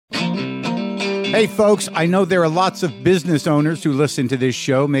Hey folks, I know there are lots of business owners who listen to this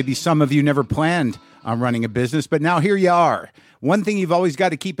show. Maybe some of you never planned on running a business, but now here you are. One thing you've always got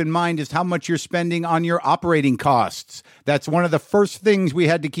to keep in mind is how much you're spending on your operating costs. That's one of the first things we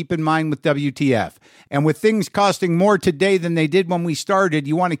had to keep in mind with WTF. And with things costing more today than they did when we started,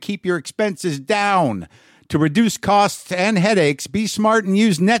 you want to keep your expenses down. To reduce costs and headaches, be smart and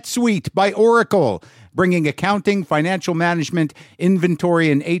use NetSuite by Oracle, bringing accounting, financial management,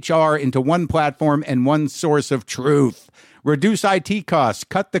 inventory, and HR into one platform and one source of truth. Reduce IT costs,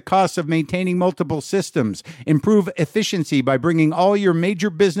 cut the costs of maintaining multiple systems, improve efficiency by bringing all your major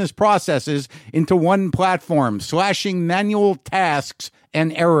business processes into one platform, slashing manual tasks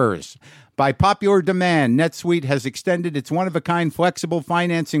and errors. By popular demand, NetSuite has extended its one-of-a-kind flexible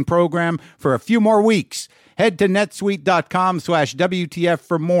financing program for a few more weeks. Head to netsuite.com/WTF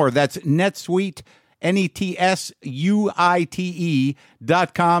for more. That's NetSuite,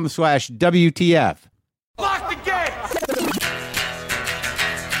 NetSuite.com/WTF. Lock the gate!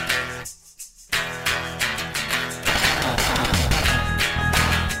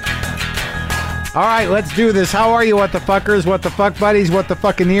 All right, let's do this. How are you, what the fuckers, what the fuck buddies, what the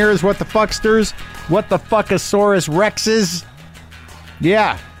fucking ears, what the fucksters, what the fuckosaurus rexes?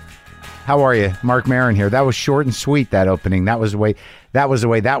 Yeah. How are you? Mark Maron here. That was short and sweet, that opening. That was the way that was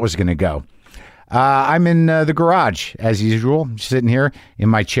going to go. I'm in the garage, as usual. I'm sitting here in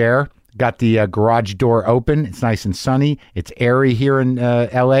my chair. Got the garage door open. It's nice and sunny. It's airy here in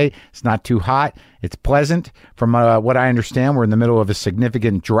L.A. It's not too hot. It's pleasant. From what I understand, we're in the middle of a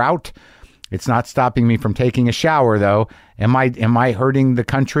significant drought. It's not stopping me from taking a shower, though. Am I hurting the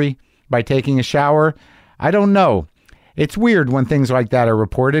country by taking a shower? I don't know. It's weird when things like that are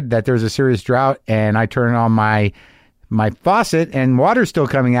reported, that there's a serious drought, and I turn on my faucet and water's still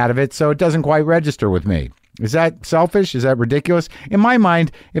coming out of it, so it doesn't quite register with me. Is that selfish? Is that ridiculous? In my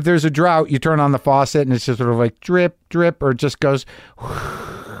mind, if there's a drought, you turn on the faucet and it's just sort of like drip, drip, or it just goes.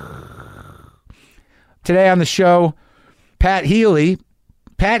 Today on the show, Pat Healy.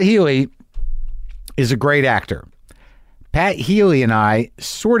 Pat Healy is a great actor. Pat Healy and I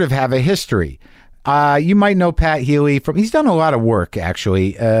sort of have a history. You might know Pat Healy from, he's done a lot of work,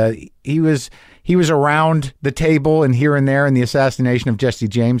 actually. He was around the table and here and there in the assassination of Jesse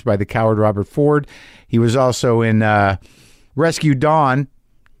James by the coward Robert Ford. He was also in Rescue Dawn,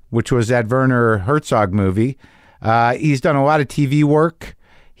 which was that Werner Herzog movie. He's done a lot of TV work.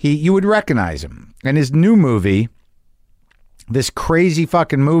 You would recognize him. And his new movie, this crazy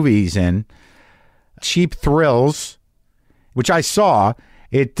fucking movie he's in, Cheap Thrills, which I saw,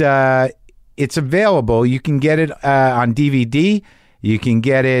 it's available. You can get it on DVD. You can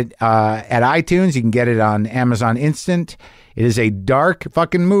get it at iTunes. You can get it on Amazon Instant. It is a dark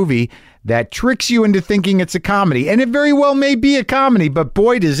fucking movie that tricks you into thinking it's a comedy. And it very well may be a comedy, but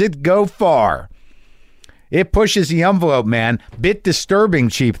boy, does it go far. It pushes the envelope, man. Bit disturbing,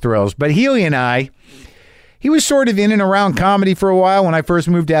 Cheap Thrills. But Healy and I, he was sort of in and around comedy for a while when I first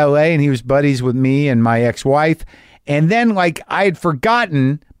moved to LA, and he was buddies with me and my ex-wife. And then, I had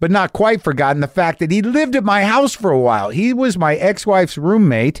forgotten, but not quite forgotten, the fact that he lived at my house for a while. He was my ex-wife's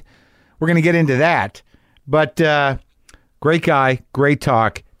roommate. We're going to get into that. But great guy, great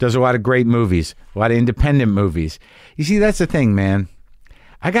talk, does a lot of great movies, a lot of independent movies. You see, that's the thing, man.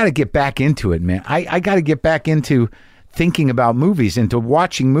 I got to get back into it, man. I got to get back into thinking about movies, into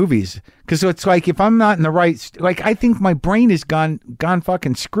watching movies. Because it's like, if I'm not in the right, I think my brain is gone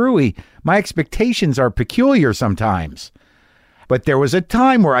fucking screwy. My expectations are peculiar sometimes. But there was a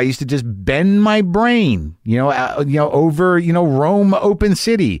time where I used to just bend my brain, over, Rome Open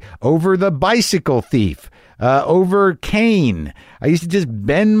City, over The Bicycle Thief, over Kane. I used to just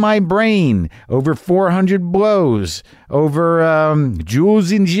bend my brain over 400 Blows, over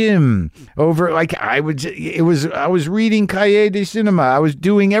Jules and Jim, over I was reading Cahiers de Cinema. I was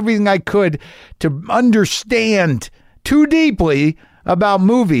doing everything I could to understand too deeply about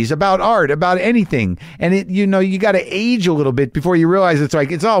movies, about art, about anything. And you got to age a little bit before you realize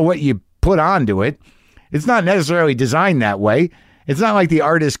it's all what you put onto it. It's not necessarily designed that way. It's not like the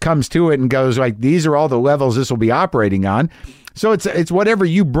artist comes to it and goes these are all the levels this will be operating on. So it's whatever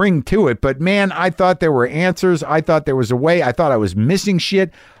you bring to it. But man, I thought there were answers. I thought there was a way. I thought I was missing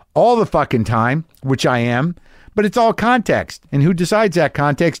shit all the fucking time, which I am. But it's all context. And who decides that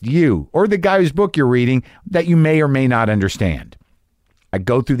context? You, or the guy whose book you're reading that you may or may not understand. I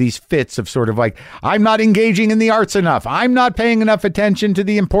go through these fits of sort of I'm not engaging in the arts enough. I'm not paying enough attention to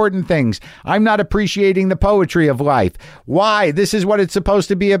the important things. I'm not appreciating the poetry of life. Why? This is what it's supposed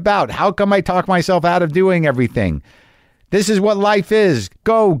to be about. How come I talk myself out of doing everything? This is what life is.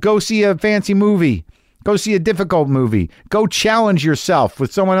 Go see a fancy movie. Go see a difficult movie. Go challenge yourself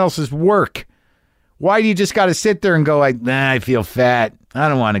with someone else's work. Why do you just got to sit there and go like, nah, I feel fat. I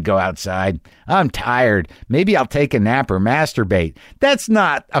don't want to go outside. I'm tired. Maybe I'll take a nap or masturbate. That's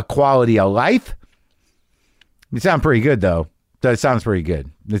not a quality of life. It sounds pretty good, though. That sounds pretty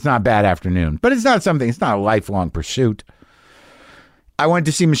good. It's not a bad afternoon, but it's not a lifelong pursuit. I went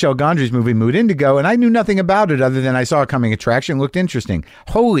to see Michel Gondry's movie Mood Indigo, and I knew nothing about it other than I saw a coming attraction. It looked interesting.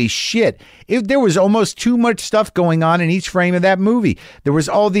 Holy shit. There was almost too much stuff going on in each frame of that movie. There was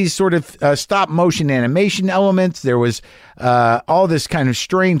all these sort of stop motion animation elements. There was all this kind of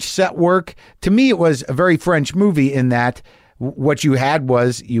strange set work. To me, it was a very French movie in that what you had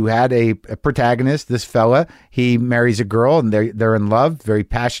a protagonist, this fella. He marries a girl, and they're in love, very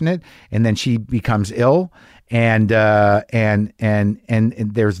passionate, and then she becomes ill. And there's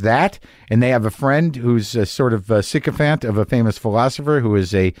that, and they have a friend who's a sort of a sycophant of a famous philosopher who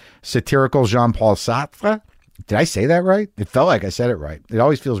is a satirical Jean-Paul Sartre. Did I say that right? It felt like I said it right. It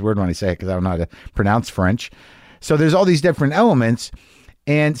always feels weird when I say it because I don't know how to pronounce French. So there's all these different elements,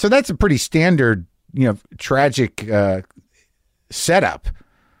 and so that's a pretty standard, tragic setup.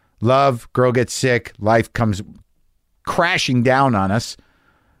 Love, girl gets sick, life comes crashing down on us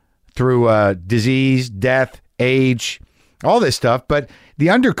through disease, death, age, all this stuff. But the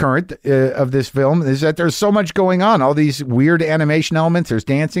undercurrent of this film is that there's so much going on. All these weird animation elements. There's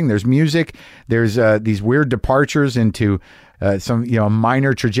dancing. There's music. There's these weird departures into some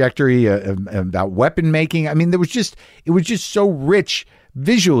minor trajectory about weapon making. I mean, it was just so rich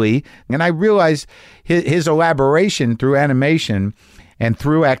visually. And I realized his elaboration through animation and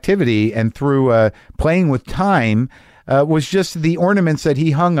through activity and through playing with time was just the ornaments that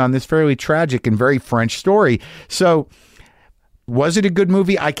he hung on this fairly tragic and very French story. So was it a good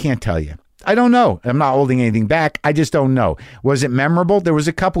movie? I can't tell you. I don't know. I'm not holding anything back. I just don't know. Was it memorable? There was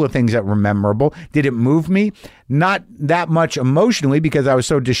a couple of things that were memorable. Did it move me? Not that much emotionally because I was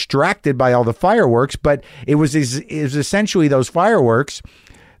so distracted by all the fireworks, but it was essentially those fireworks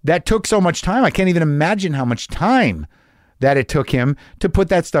that took so much time. I can't even imagine how much time that it took him to put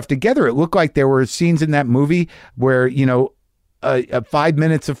that stuff together. It looked like there were scenes in that movie where, 5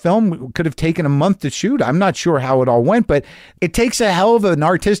 minutes of film could have taken a month to shoot. I'm not sure how it all went, but it takes a hell of an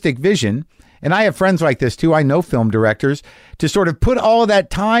artistic vision. And I have friends like this too. I know film directors to sort of put all of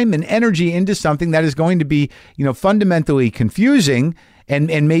that time and energy into something that is going to be, fundamentally confusing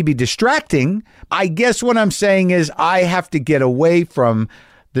and maybe distracting. I guess what I'm saying is I have to get away from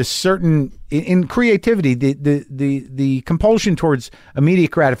the certain in creativity, the compulsion towards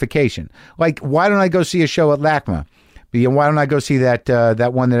immediate gratification. Like, why don't I go see a show at LACMA? Why don't I go see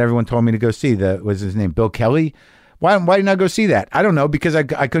that one that everyone told me to go see? Was his name Bill Kelly? Why didn't I go see that? I don't know, because I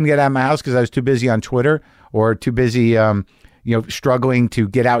couldn't get out of my house because I was too busy on Twitter or too busy, struggling to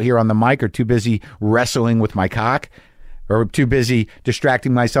get out here on the mic, or too busy wrestling with my cock, or too busy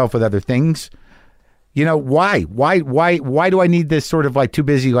distracting myself with other things. Why do I need this sort of like too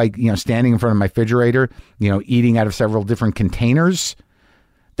busy, standing in front of my refrigerator, eating out of several different containers?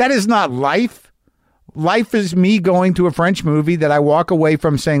 That is not life. Life is me going to a French movie that I walk away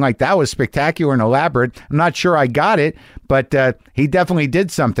from saying like, that was spectacular and elaborate. I'm not sure I got it, but he definitely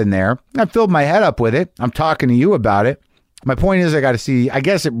did something there. I filled my head up with it. I'm talking to you about it. My point is I got to see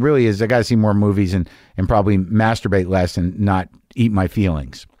more movies and probably masturbate less and not eat my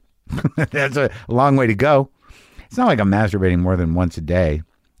feelings. That's a long way to go. It's not like I'm masturbating more than once a day.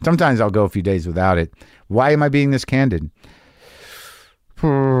 Sometimes I'll go a few days without it. Why am I being this candid?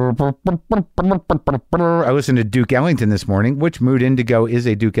 I listened to Duke Ellington this morning, which Mood Indigo is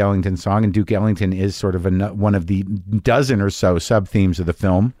a Duke Ellington song, and Duke Ellington is sort of one of the dozen or so sub-themes of the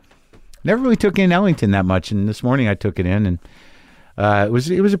film. Never really took in Ellington that much, and this morning I took it in, and it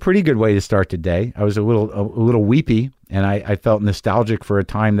was a pretty good way to start the day. I was a little weepy, and I felt nostalgic for a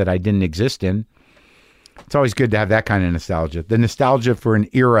time that I didn't exist in. It's always good to have that kind of nostalgia. The nostalgia for an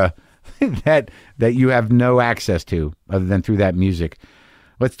era that you have no access to other than through that music.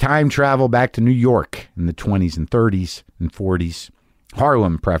 Let's time travel back to New York in the 20s and 30s and 40s.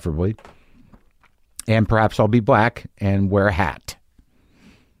 Harlem, preferably. And perhaps I'll be black and wear a hat.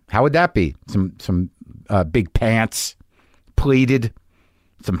 How would that be? Some big pants, pleated,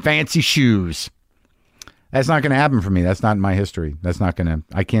 some fancy shoes. That's not going to happen for me. That's not in my history.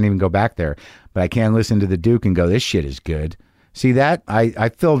 I can't even go back there. But I can listen to the Duke and go, this shit is good. See that? I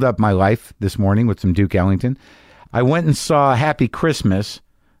filled up my life this morning with some Duke Ellington. I went and saw Happy Christmas,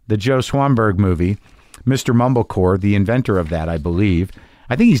 the Joe Swanberg movie. Mr. Mumblecore, the inventor of that, I believe.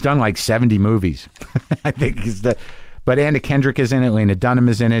 I think he's done like 70 movies. I think but Anna Kendrick is in it. Lena Dunham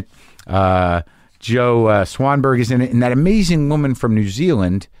is in it. Joe Swanberg is in it. And that amazing woman from New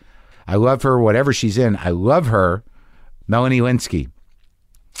Zealand, I love her, whatever she's in. I love her. Melanie Linsky.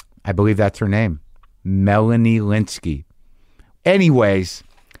 I believe that's her name. Melanie Linsky. Anyways,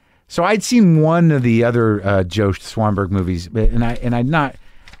 so I'd seen one of the other Joe Swanberg movies, and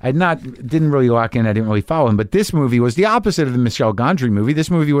didn't really lock in. I didn't really follow him. But this movie was the opposite of the Michel Gondry movie. This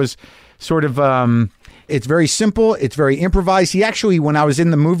movie was sort of, it's very simple. It's very improvised. He actually, when I was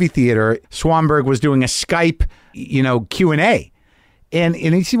in the movie theater, Swanberg was doing a Skype, Q&A. And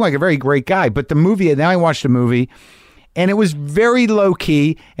he seemed like a very great guy. But the movie, now I watched the movie, and it was very low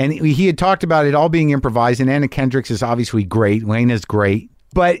key. And he had talked about it all being improvised. And Anna Kendrick is obviously great. Lena's great.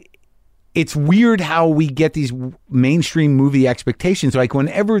 But it's weird how we get these mainstream movie expectations. Like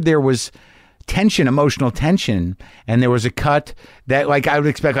whenever there was tension, emotional tension, and there was a cut that like I would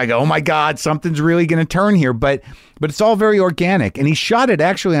expect like, oh my God, something's really going to turn here. But it's all very organic. And he shot it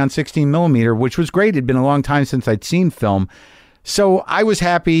actually on 16 millimeter, which was great. It'd been a long time since I'd seen film. So I was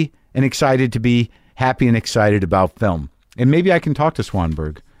happy and excited to be happy and excited about film. And maybe I can talk to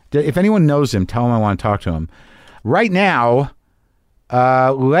Swanberg. If anyone knows him, tell him I want to talk to him. Right now,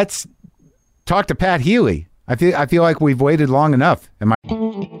 let's talk to Pat Healy. I feel like we've waited long enough.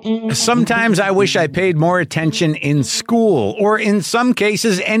 Sometimes I wish I paid more attention in school, or in some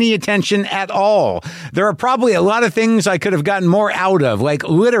cases, any attention at all. There are probably a lot of things I could have gotten more out of, like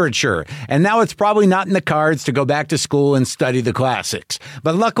literature, and now it's probably not in the cards to go back to school and study the classics.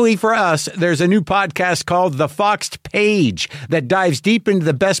 But luckily for us, there's a new podcast called The Foxed Page that dives deep into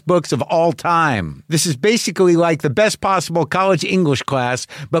the best books of all time. This is basically like the best possible college English class,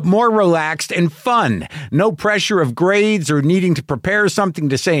 but more relaxed and fun. No pressure of grades or needing to prepare something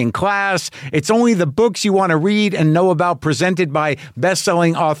to say in class. It's only the books you want to read and know about, presented by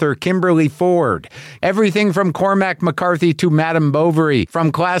best-selling author Kimberly Ford. Everything from Cormac McCarthy to Madame Bovary,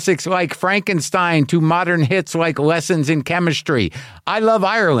 from classics like Frankenstein to modern hits like Lessons in Chemistry. I love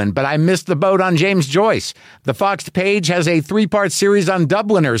Ireland, but I missed the boat on James Joyce. The Foxed Page has a 3-part series on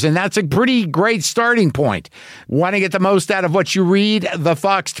Dubliners, and that's a pretty great starting point. Want to get the most out of what you read? The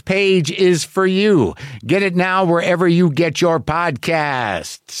Foxed Page is for you. Get it now wherever you get your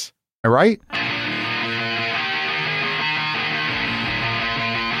podcasts. All right?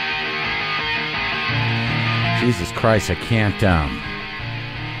 Jesus Christ, I can't,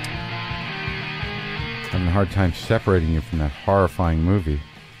 having a hard time separating you from that horrifying movie.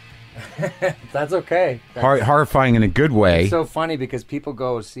 That's okay. Horrifying in a good way. It's so funny because people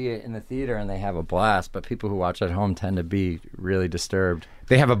go see it in the theater and they have a blast, but people who watch at home tend to be really disturbed.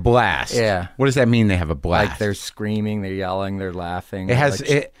 They have a blast. Yeah. What does that mean? They have a blast. Like they're screaming, they're yelling, they're laughing. It has sort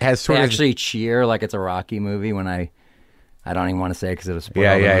they of actually cheer like it's a Rocky movie. When I don't even want to say because it'll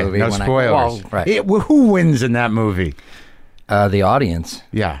spoil the movie. No spoilers. Right. Who wins in that movie? The audience.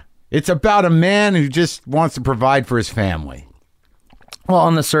 Yeah. It's about a man who just wants to provide for his family. Well,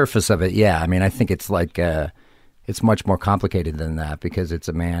 on the surface of it, yeah. I mean, I think it's like it's much more complicated than that because it's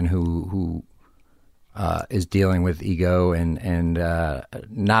a man who is dealing with ego and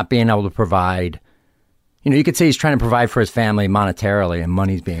not being able to provide. You could say he's trying to provide for his family monetarily, and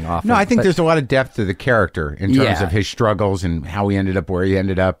money's being offered. No, I think there's a lot of depth to the character in terms of his struggles and how he ended up where he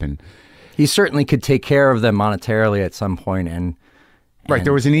ended up, and he certainly could take care of them monetarily at some point, and. Right,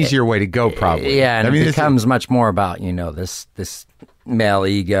 there was an easier way to go, probably. Yeah, and it becomes much more about, this male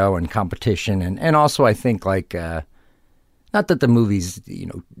ego and competition. And also, I think, like, not that the movie's,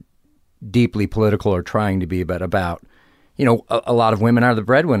 deeply political or trying to be, but about, a lot of women are the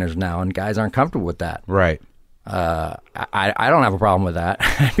breadwinners now, and guys aren't comfortable with that. Right. I don't have a problem with that.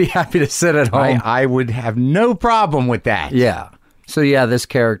 I'd be happy to sit at home. I would have no problem with that. Yeah. So, yeah, this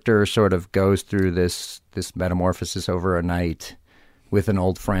character sort of goes through this metamorphosis over a night with an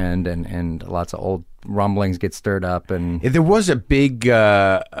old friend, and lots of old rumblings get stirred up, and there was a big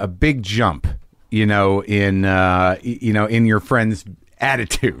jump, in your friend's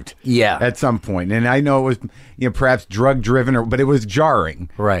attitude, at some point, and I know it was perhaps drug driven, but it was jarring,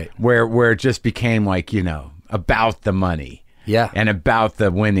 right? Where it just became like about the money, and about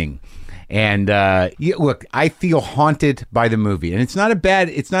the winning. And look, I feel haunted by the movie, and it's not a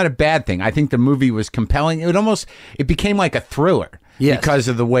bad thing. I think the movie was compelling. It became like a thriller. Yes. Because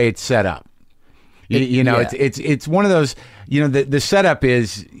of the way it's set up. It's one of those, the setup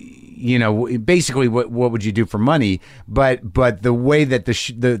is, basically what would you do for money, but the way that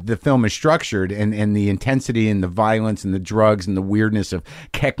the film is structured and the intensity and the violence and the drugs and the weirdness of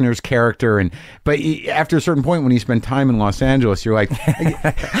Keckner's character, but after a certain point when you spend time in Los Angeles, you're like,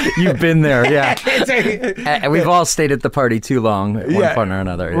 you've been there, yeah. We've all stayed at the party too long at one point or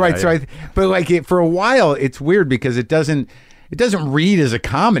another, right? So, but for a while, it's weird because it doesn't. it doesn't read as a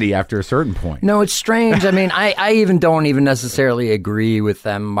comedy after a certain point. No, it's strange. I mean, I even don't even necessarily agree with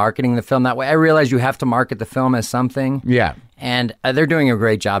them marketing the film that way. I realize you have to market the film as something. Yeah. And they're doing a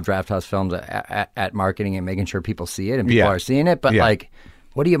great job, Draft House Films, at marketing and making sure people see it and people are seeing it. But like,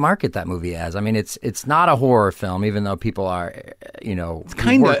 what do you market that movie as? I mean, it's not a horror film, even though people are, it's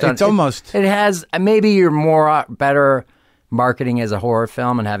kind of. It's almost. It has maybe you're more better marketing as a horror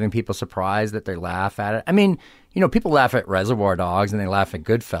film and having people surprised that they laugh at it. I mean, people laugh at Reservoir Dogs and they laugh at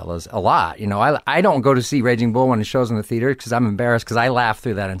Goodfellas a lot. I don't go to see Raging Bull when it shows in the theater because I'm embarrassed because I laugh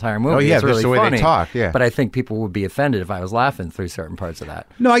through that entire movie. Oh, yeah, it's really that's the way funny. they talk, yeah. But I think people would be offended if I was laughing through certain parts of that.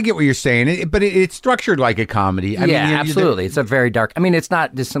 No, I get what you're saying, but it's structured like a comedy. I mean, absolutely. It's a very dark. I mean, it's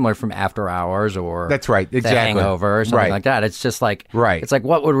not dissimilar from After Hours or that's right, exactly. The Hangover or something like that. It's just like it's like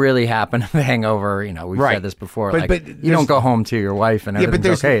what would really happen in The Hangover. We've said this before. But you don't go home to your wife and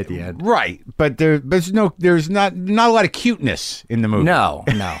everything's okay at the end. Right, but there's not a lot of cuteness in the movie. No,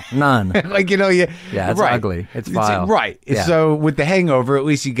 none. Like it's ugly. It's vile. Right. Yeah. So with The Hangover, at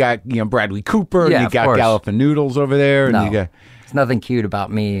least you got Bradley Cooper, and you got Galifianakis over there, and you got. There's nothing cute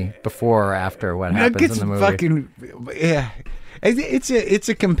about me before or after what happens in the movie. It's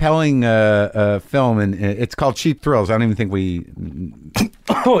a compelling film, and it's called Cheap Thrills. I don't even think we.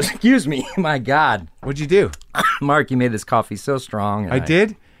 Oh, excuse me, my God! What'd you do, Mark? You made this coffee so strong. I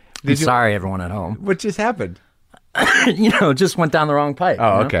did. I'm sorry, everyone at home. What just happened? Just went down the wrong pipe.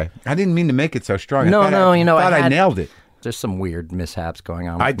 Oh, okay. I didn't mean to make it so strong. I thought I nailed it. There's some weird mishaps going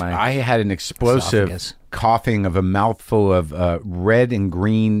on with I had an explosive esophagus. coughing of a mouthful of red and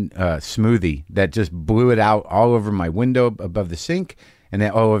green smoothie that just blew it out all over my window above the sink. And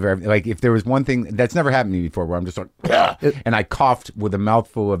then all over, like if there was one thing that's never happened to me before, where I'm just like, and I coughed with a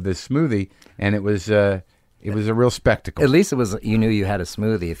mouthful of this smoothie, and it was a real spectacle. At least you knew you had a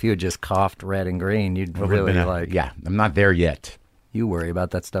smoothie. If you had just coughed red and green, you'd really Yeah, I'm not there yet. You worry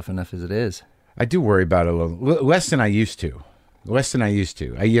about that stuff enough as it is. I do worry about it a little less than I used to.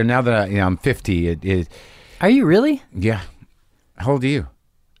 Now that I'm 50, Are you really? Yeah. How old are you?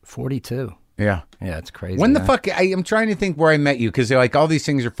 42. Yeah. Yeah, it's crazy. When the fuck? I'm trying to think where I met you because like all these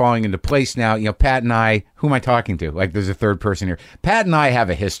things are falling into place now. Pat and I. Who am I talking to? Like, there's a third person here. Pat and I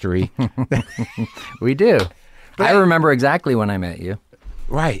have a history. We do. But I remember exactly when I met you.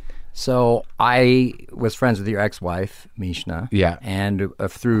 Right. So I was friends with your ex-wife, Mishna. Yeah. And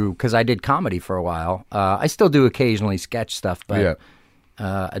because I did comedy for a while. I still do occasionally sketch stuff, but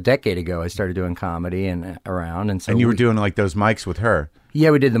a decade ago I started doing comedy and around. And so you were doing like those mics with her.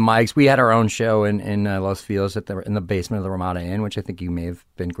 Yeah, we did the mics. We had our own show in Los Feliz in the basement of the Ramada Inn, which I think you may have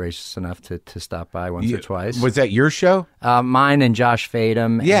been gracious enough to stop by once or twice. Was that your show? Mine and Josh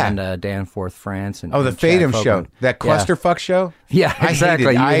Fadem and Dan Forth France. And, the Fadem show. That clusterfuck show? Yeah,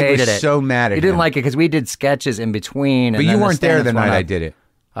 exactly. I hated was so mad at You didn't like it because we did sketches in between. But you weren't there the night I did it.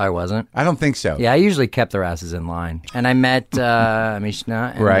 I wasn't? I don't think so. Yeah, I usually kept their asses in line. And I met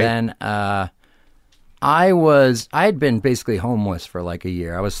Mishna, and then... I had been basically homeless for like a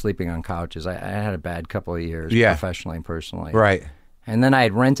year. I was sleeping on couches. I had a bad couple of years professionally and personally. Right. And then I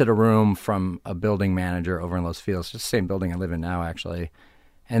had rented a room from a building manager over in Los Feliz, just the same building I live in now, actually.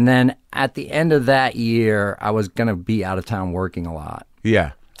 And then at the end of that year, I was going to be out of town working a lot.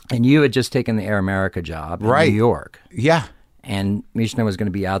 Yeah. And you had just taken the Air America job in New York. Yeah. And Mishna was going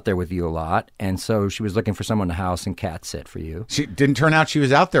to be out there with you a lot. And so she was looking for someone to house and cat sit for you. She didn't turn out she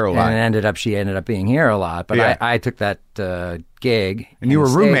was out there a lot. And she ended up being here a lot. But I took that gig. And you were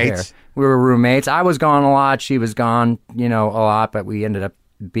roommates. Here. We were roommates. I was gone a lot. She was gone, a lot. But we ended up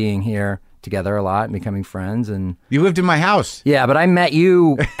being here together a lot and becoming friends. And you lived in my house. Yeah, but I met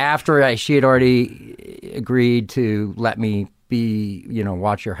you after she had already agreed to let me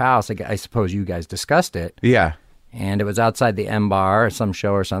watch your house. I suppose you guys discussed it. Yeah. And it was outside the M Bar, some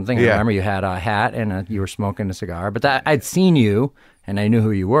show or something. I remember you had a hat and you were smoking a cigar. But I'd seen you, and I knew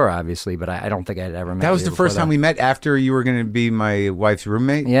who you were, obviously, but I don't think I'd ever met you. That was the first time we met after you were going to be my wife's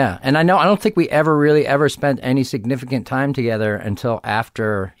roommate? Yeah. And I don't think we ever spent any significant time together until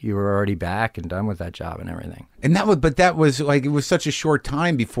after you were already back and done with that job and everything. And that was like, it was such a short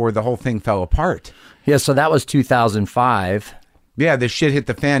time before the whole thing fell apart. Yeah, so that was 2005. Yeah, the shit hit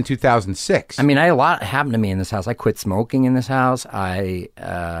the fan 2006. I mean, a lot happened to me in this house. I quit smoking in this house. I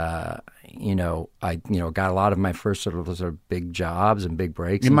got a lot of my first sort of big jobs and big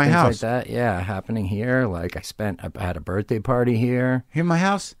breaks in and my things house. Like that. Yeah, happening here. Like I had a birthday party here. In my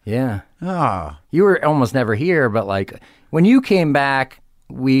house? Yeah. Oh. You were almost never here, but like when you came back,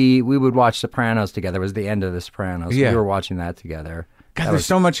 we would watch Sopranos together. It was the end of The Sopranos. Yeah. We were watching that together. God, there's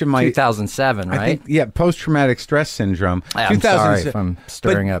so much in my 2007, right? I think, yeah, post-traumatic stress syndrome. I'm sorry if I'm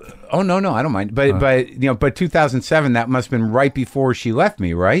stirring up. Oh no, I don't mind. But 2007, that must have been right before she left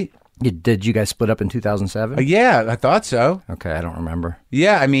me, right? Did you guys split up in 2007? Yeah, I thought so. Okay, I don't remember.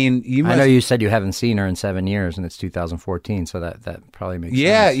 Yeah, I mean, I know you said you haven't seen her in 7 years, and it's 2014, so that probably makes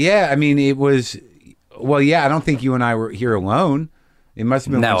sense. Yeah. I mean, it was. Well, yeah. I don't think you and I were here alone. It must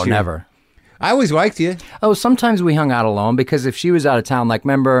have been. No, never. I always liked you. Oh, sometimes we hung out alone because if she was out of town, like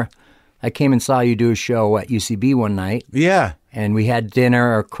remember, I came and saw you do a show at UCB one night. Yeah. And we had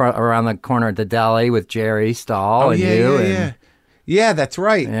dinner around the corner at the deli with Jerry Stahl and you. Yeah. Yeah, that's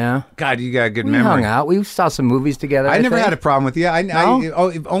right. Yeah. God, you got a good We memory. hung out. We saw some movies together. I never think. had a problem with you.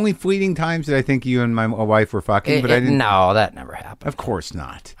 No? Only fleeting times that I think you and my wife were fucking, but I didn't. No, that never happened. Of course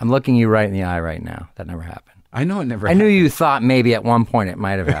not. I'm looking you right in the eye right now. That never happened. I know it never I happened. knew you thought maybe at one point it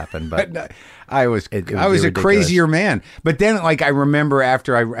might have happened, but I was would be a ridiculous. crazier man. But then, like, I remember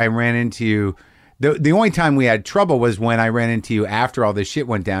after I ran into you, the only time we had trouble was when I ran into you after all this shit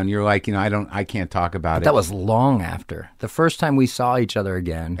went down. You're like, I can't talk about it. that was long after. The first time we saw each other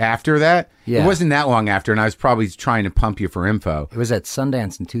again. After that? Yeah. It wasn't that long after, and I was probably trying to pump you for info. It was at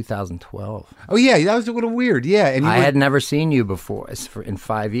Sundance in 2012. Oh, yeah, that was a little weird. Yeah. And I had never seen you before in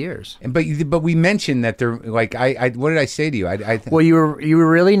 5 years. But we mentioned that there, like, what did I say to you? Well, you were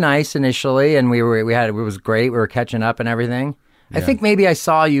really nice initially, and it was great. We were catching up and everything. Yeah. I think maybe I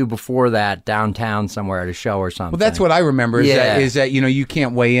saw you before that downtown somewhere at a show or something. Well, that's what I remember. Is that you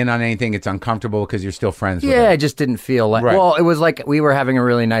can't weigh in on anything. It's uncomfortable because you're still friends with her. Yeah, I just didn't feel like. Right. Well, it was like we were having a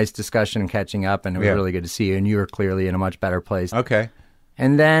really nice discussion and catching up, and it was Yeah. really good to see you. And you were clearly in a much better place. Okay.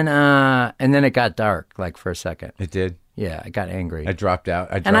 And then it got dark, like for a second. It did. Yeah, I got angry. I dropped out.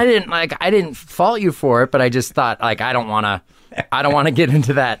 And I didn't fault you for it, but I just thought like I don't want to get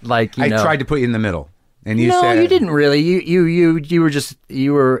into that. Like I tried to put you in the middle. And you no, said, you didn't really.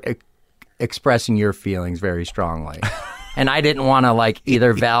 You were expressing your feelings very strongly, and I didn't want to like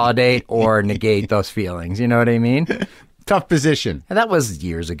either validate or negate those feelings. You know what I mean? Tough position. And that was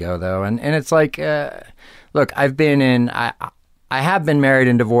years ago, though, and it's like, look, I have been married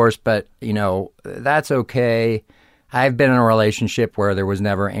and divorced, but that's okay. I've been in a relationship where there was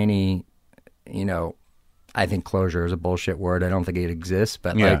never any, I think closure is a bullshit word. I don't think it exists,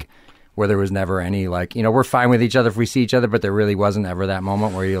 but like. Where there was never any like, we're fine with each other if we see each other, but there really wasn't ever that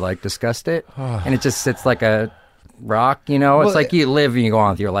moment where you like discussed it. And it just sits like a rock, It's like you live and you go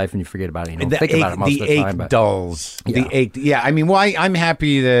on with your life and you forget about it. You don't think about it most of the time. The ache dulls. Yeah. The ache. Yeah. I mean, I'm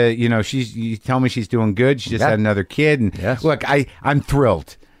happy that, you tell me she's doing good. She just had another kid. And look, I'm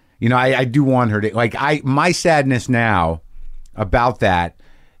thrilled. I do want her to, like, my sadness now about that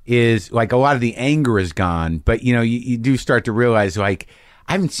is like a lot of the anger is gone, but you do start to realize like,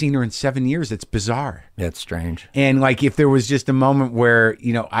 I haven't seen her in 7 years. It's bizarre. Yeah, it's strange. And like, if there was just a moment where,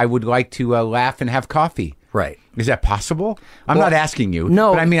 I would like to laugh and have coffee. Right. Is that possible? I'm not asking you.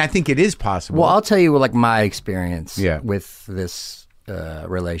 No. But I mean, I think it is possible. Well, I'll tell you like my experience Yeah. with this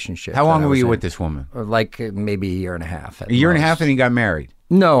relationship. How long were you with this woman? Like maybe a year and a half. A year and a half and you got married?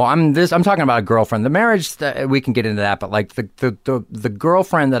 No, I'm talking about a girlfriend. The marriage, we can get into that, but like the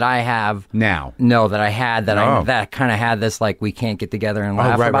girlfriend that I have now. No, that I had that kind of had this like we can't get together and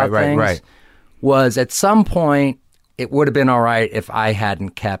laugh about things. Right. Was at some point it would have been all right if I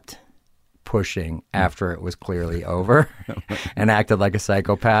hadn't kept pushing after it was clearly over and acted like a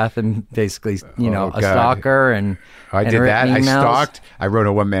psychopath and basically, a stalker and I did that. emails. I stalked. I wrote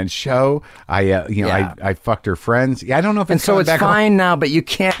a one-man show. I fucked her friends. Yeah, I don't know if it's and so it's fine now, but you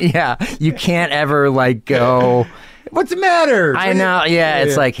can't. Yeah, you can't ever like go. What's the matter? I know. Yeah,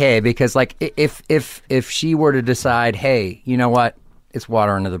 it's like, hey, because like if she were to decide, hey, you know what, it's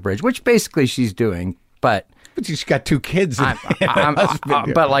water under the bridge, which basically she's doing, but she's got 2 kids.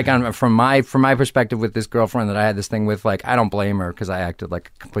 But like from my perspective with this girlfriend that I had this thing with, like I don't blame her because I acted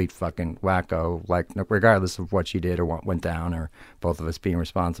like a complete fucking wacko. Like regardless of what she did or what went down or both of us being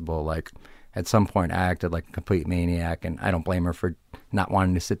responsible, like at some point I acted like a complete maniac, and I don't blame her for not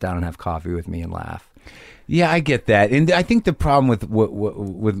wanting to sit down and have coffee with me and laugh. Yeah, I get that, and I think the problem with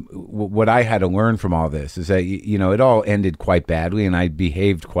what I had to learn from all this is that it all ended quite badly, and I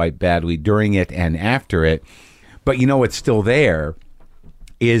behaved quite badly during it and after it. But what's still there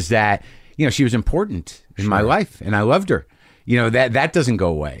is that she was important in my life, and I loved her. That doesn't go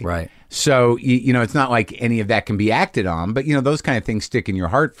away, right? So it's not like any of that can be acted on, but those kind of things stick in your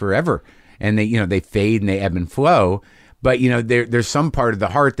heart forever, and they fade and they ebb and flow. But there's some part of the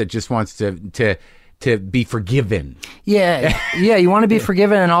heart that just wants to be forgiven. Yeah. You want to be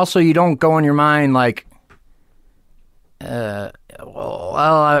forgiven, and also you don't go in your mind like,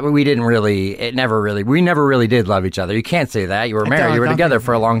 Well, we didn't really. We never really did love each other. You can't say that. You were married. You were together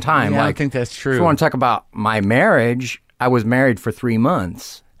for a long time. Yeah, I don't think that's true. If you want to talk about my marriage, I was married for 3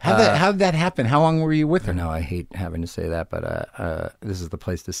 months. How did that happen? How long were you with her? No, I hate having to say that, but this is the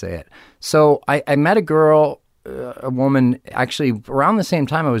place to say it. So I met a girl, a woman, actually around the same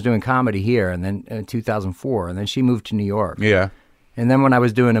time I was doing comedy here, and then in 2004, and then she moved to New York. Yeah. And then when I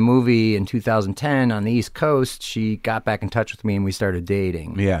was doing a movie in 2010 on the East Coast, she got back in touch with me and we started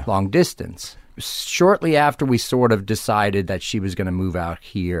dating. Yeah. Long distance. Shortly after we sort of decided that she was going to move out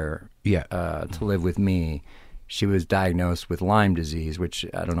here to live with me, she was diagnosed with Lyme disease, which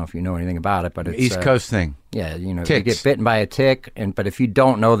I don't know if you know anything about it, but it's East Coast thing. Yeah, you know, Ticks. you get bitten by a tick, but if you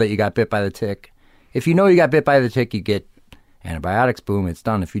don't know that you got bit by the tick, if you know you got bit by the tick, you get antibiotics, boom, it's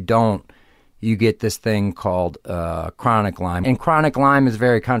done. If you don't, you get this thing called chronic Lyme. And chronic Lyme is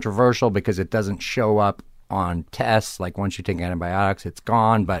very controversial because it doesn't show up on tests. Like once you take antibiotics, it's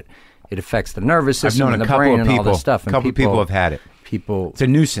gone, but it affects the nervous system and the brain and all this stuff. A couple of people have had it. It's a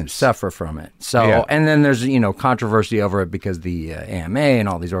nuisance. Suffer from it. So, and then there's, controversy over it because the AMA and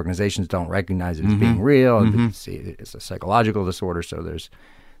all these organizations don't recognize it as being real. It's a psychological disorder, so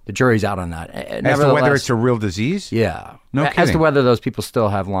the jury's out on that. As to whether it's a real disease? Yeah. No kidding. As to whether those people still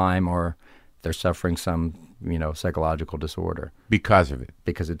have Lyme or they're suffering some, psychological disorder. Because of it.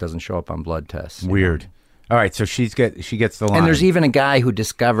 Because it doesn't show up on blood tests. Weird. All right, so she gets the Lyme. And there's even a guy who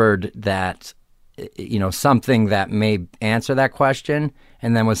discovered that, something that may answer that question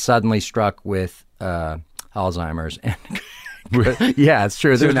and then was suddenly struck with Alzheimer's. Yeah, it's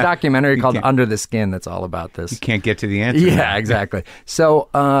true. There's a documentary called Under the Skin that's all about this. You can't get to the answer. Yeah, exactly.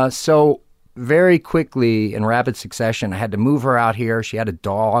 So very quickly, in rapid succession, I had to move her out here. She had a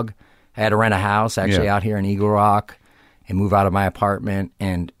dog. I had to rent a house actually out here in Eagle Rock and move out of my apartment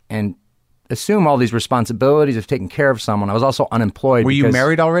and assume all these responsibilities of taking care of someone. I was also unemployed. Were you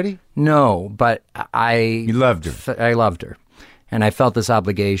married already? No, but You loved her. I loved her. And I felt this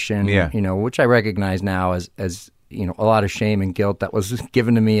obligation, Yeah. Which I recognize now as a lot of shame and guilt that was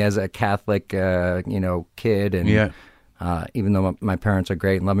given to me as a Catholic, kid. And even though my parents are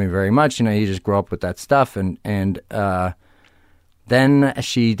great and love me very much, you just grow up with that stuff. And then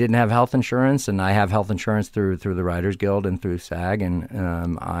she didn't have health insurance, and I have health insurance through the Writers Guild and through SAG. And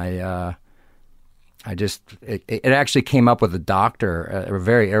it actually came up with a doctor, a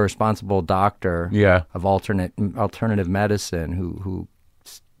very irresponsible doctor of alternative medicine who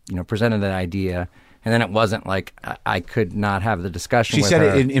presented that idea. And then it wasn't like I could not have the discussion with her. She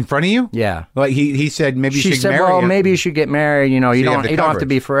said it in front of you? Yeah. Like he said maybe she should said, marry well, him. maybe you should get married. You don't have to coverage.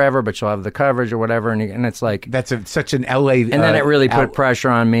 be forever, but you'll have the coverage or whatever. And it's like... That's such an LA... And then it really put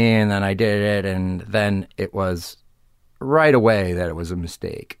pressure on me, and then I did it, and then it was right away that it was a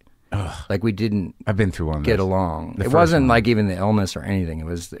mistake. Ugh. Like we didn't I've been through one get along. It wasn't like even the illness or anything. It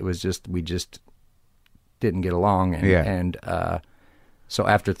was just we just didn't get along. And so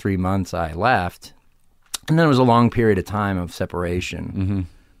after 3 months, I left. And then it was a long period of time of separation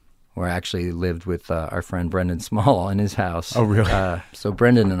where I actually lived with our friend Brendan Small in his house. Oh, really? So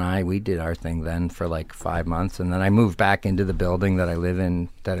Brendan and I, we did our thing then for like 5 months. And then I moved back into the building that I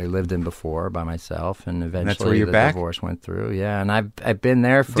lived in before by myself. And eventually that's where you're the back? divorce went through. Yeah, and I've been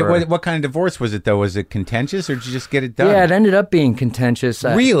there for... What kind of divorce was it, though? Was it contentious, or did you just get it done? Yeah, it ended up being contentious.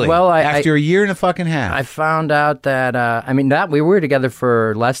 Really? Well, after a year and a fucking half? I found out that, we were together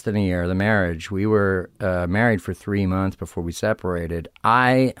for less than a year, the marriage. We were married for 3 months before we separated.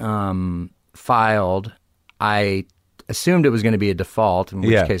 I filed. I assumed it was going to be a default, in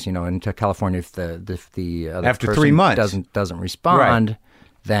which case, into California, if the other after person 3 months doesn't respond,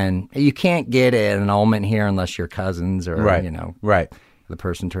 then you can't get an annulment here unless you're cousins or the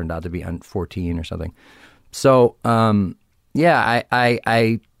person turned out to be 14 or something. So I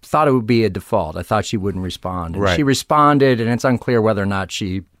thought it would be a default. I thought she wouldn't respond. And she responded, and it's unclear whether or not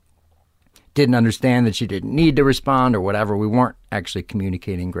she didn't understand that she didn't need to respond or whatever. We weren't actually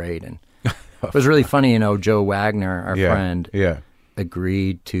communicating great. And it was really funny, Joe Wagner, our friend,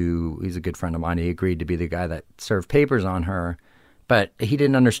 agreed to, he's a good friend of mine, he agreed to be the guy that served papers on her. But he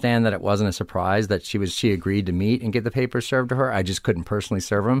didn't understand that it wasn't a surprise that she agreed to meet and get the papers served to her. I just couldn't personally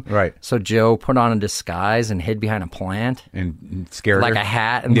serve them. Right. So Joe put on a disguise and hid behind a plant. And scared like her? a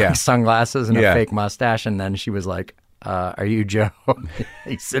hat and like sunglasses and a fake mustache. And then she was like, are you Joe?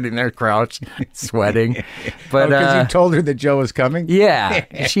 He's sitting there crouched, sweating. But because you told her that Joe was coming? Yeah.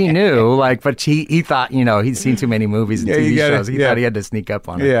 She knew, but he thought, he'd seen too many movies and TV shows. He thought he had to sneak up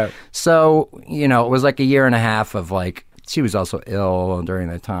on her. Yeah. So, it was like a year and a half of she was also ill during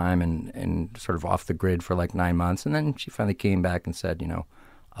that time and sort of off the grid for like 9 months. And then she finally came back and said,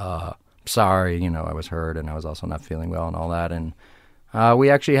 sorry, I was hurt and I was also not feeling well and all that. And we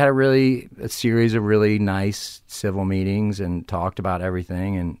actually had a series of really nice civil meetings and talked about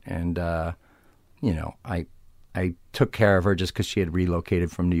everything. And I took care of her just because she had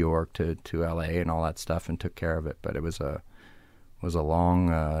relocated from New York to L.A. and all that stuff, and took care of it. But it was a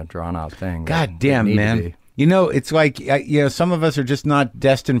long, drawn out thing. God damn, man. It's like some of us are just not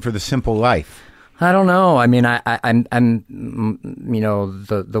destined for the simple life. I don't know. I mean, I'm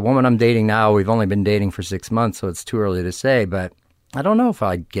the woman I'm dating now, we've only been dating for 6 months, so it's too early to say, but I don't know if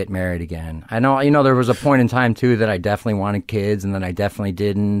I'd get married again. I know, there was a point in time, too, that I definitely wanted kids, and then I definitely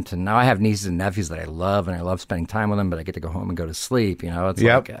didn't. And now I have nieces and nephews that I love, and I love spending time with them, but I get to go home and go to sleep,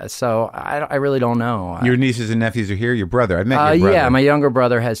 It's so I really don't know. Your nieces and nephews are here? Your brother? I met your brother. Yeah, my younger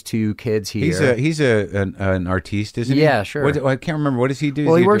brother has 2 kids here. He's an artiste, isn't he? Yeah, sure. I can't remember. What does he do?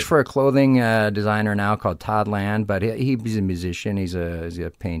 Well, he works for a clothing designer now called Todd Land, but he's a musician. He's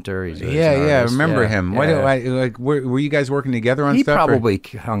a painter. He's an I artist. remember him. Yeah. Were you guys working together on he stuff? Probably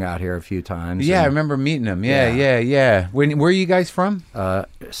hung out here a few times. Yeah, I remember meeting him. Yeah. Where are you guys from?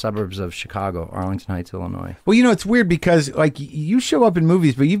 Suburbs of Chicago, Arlington Heights, Illinois. Well, it's weird because you show up in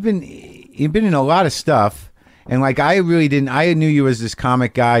movies, but you've been in a lot of stuff, and I really didn't. I knew you as this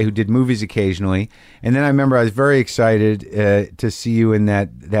comic guy who did movies occasionally, and then I remember I was very excited to see you in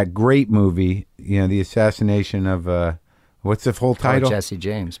that great movie, the assassination of. What's the full title? Jesse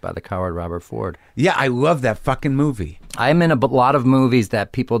James by the coward Robert Ford. Yeah, I love that fucking movie. I'm in a lot of movies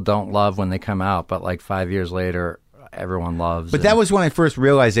that people don't love when they come out, but 5 years later, everyone loves. But that was when I first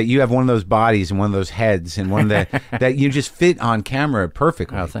realized that you have one of those bodies and one of those heads and one of the that you just fit on camera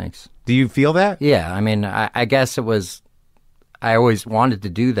perfectly. Oh, thanks. Do you feel that? Yeah, I mean, I guess it was. I always wanted to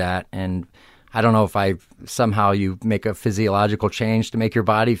do that, and I don't know if somehow you make a physiological change to make your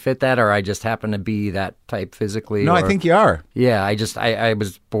body fit that, or I just happen to be that type physically. No, I think you are. Yeah, I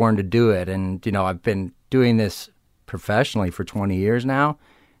was born to do it, and I've been doing this professionally for 20 years now,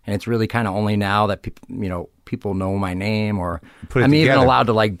 and it's really kind of only now that people know my name, or I'm even allowed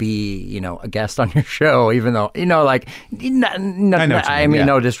to be a guest on your show, even though no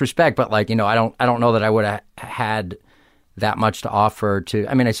disrespect, but I don't know that I would have had that much to offer to.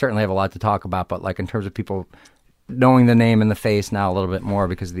 I mean, I certainly have a lot to talk about, but in terms of people knowing the name and the face now a little bit more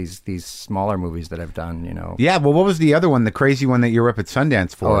because of these smaller movies that I've done, Yeah, well, what was the other one, the crazy one that you were up at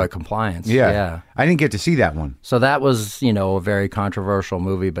Sundance for? Oh, Compliance. Yeah. I didn't get to see that one. So that was, a very controversial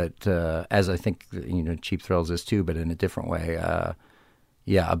movie, but as I think, Cheap Thrills is too, but in a different way.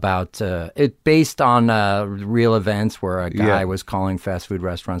 About it based on real events where a guy was calling fast food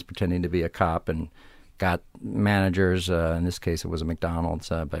restaurants pretending to be a cop and got managers, in this case it was a McDonald's,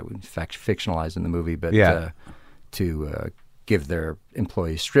 but fictionalized in the movie, but to give their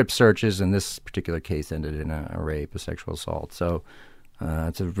employees strip searches. In this particular case ended in a rape, a sexual assault. So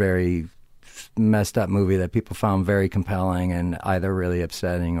it's a very messed up movie that people found very compelling and either really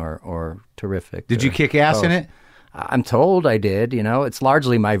upsetting or terrific. Did you kick ass in it? I'm told I did. It's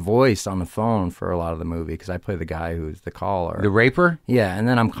largely my voice on the phone for a lot of the movie because I play the guy who's the caller. The raper? Yeah, and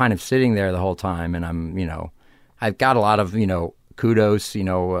then I'm kind of sitting there the whole time, and I'm, I've got a lot of, kudos, I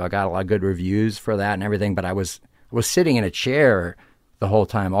got a lot of good reviews for that and everything, but I was sitting in a chair the whole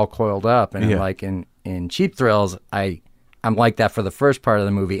time, all coiled up, and I'm in Cheap Thrills, I'm like that for the first part of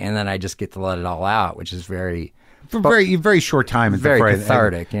the movie, and then I just get to let it all out, which is very very short time. Very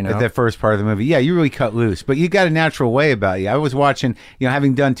cathartic, At that first part of the movie. Yeah, you really cut loose. But you got a natural way about you. I was watching,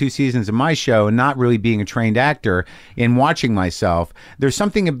 having done 2 seasons of my show and not really being a trained actor, in watching myself, there's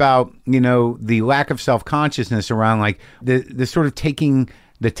something about, the lack of self-consciousness around the sort of taking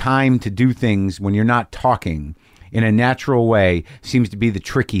the time to do things when you're not talking in a natural way seems to be the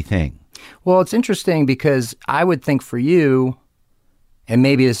tricky thing. Well, it's interesting because I would think for you, and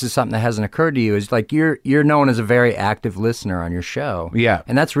maybe this is something that hasn't occurred to you, is you're known as a very active listener on your show. Yeah.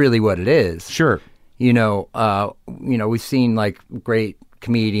 And that's really what it is. Sure. We've seen great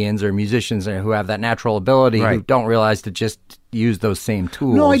comedians or musicians who have that natural ability who don't realize to just use those same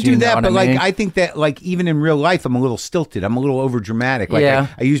tools. No, I do that, but I think that even in real life, I'm a little stilted. I'm a little over dramatic. I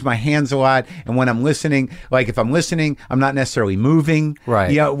use my hands a lot, and when I'm listening, if I'm listening, I'm not necessarily moving.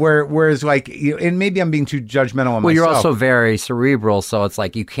 Right. Whereas and maybe I'm being too judgmental on myself. Well, you're also very cerebral, so it's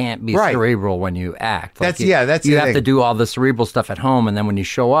you can't be cerebral when you act. You have to do all the cerebral stuff at home, and then when you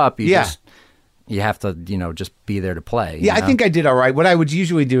show up, you have to, just be there to play. Yeah, I think I did all right. What I would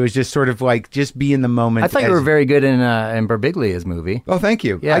usually do is just sort of just be in the moment. I thought you were very good in Birbiglia's movie. Oh, thank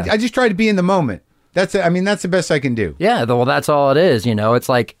you. Yeah. I just try to be in the moment. That's the best I can do. Yeah, well, that's all it is.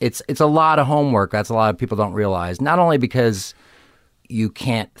 It's it's a lot of homework. That's a lot of people don't realize. Not only because you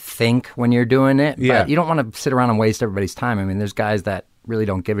can't think when you're doing it, but you don't want to sit around and waste everybody's time. I mean, there's guys that really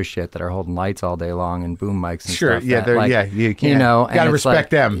don't give a shit that are holding lights all day long and boom mics and Sure, stuff. yeah, that, like, you can't. You know, got to and it's respect like,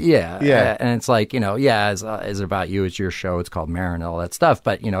 them. Yeah, yeah. And it's like, you know, yeah, is it about you? It's your show. It's called Maron and all that stuff.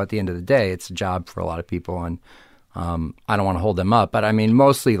 But, you know, at the end of the day, it's a job for a lot of people. And I don't want to hold them up. But I mean,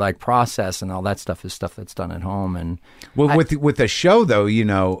 mostly like process and all that stuff is stuff that's done at home. And Well, with a show, though, you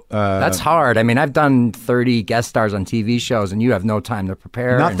know. that's hard. I mean, I've done 30 guest stars on TV shows, and you have no time to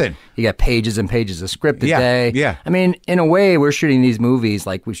prepare. Nothing. And you get pages and pages of script a Yeah, day. yeah. I mean, in a way, we're shooting these movies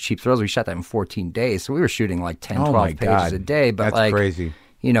like with Cheap Thrills. We shot that in 14 days. So we were shooting like 10, Oh, 12 my pages God. a day. But That's like, crazy.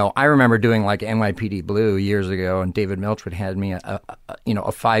 You know, I remember doing like NYPD Blue years ago, and David Milch had me a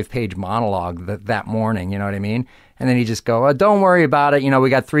 5-page monologue that morning. You know what I mean? And then he just go, oh, "Don't worry about it. You know,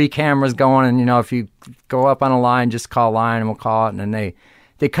 we got 3 cameras going, and you know, if you go up on a line, just call a line, and we'll call it." And then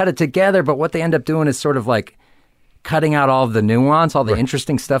they cut it together. But what they end up doing is sort of like cutting out all of the nuance, all the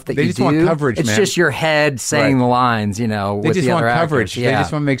interesting stuff that They you just do. want coverage, it's man. just your head saying Right. the lines. You know, They with just the want other coverage. actors. They Yeah.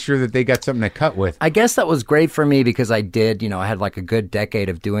 just want to make sure that they got something to cut with. I guess that was great for me because I did, you know, I had like a good decade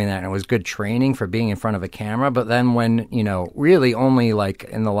of doing that, and it was good training for being in front of a camera. But then when, you know, really only like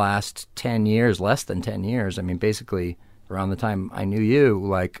in the last 10 years, less than 10 years, I mean, basically around the time I knew you,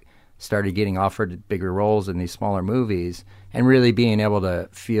 like started getting offered bigger roles in these smaller movies and really being able to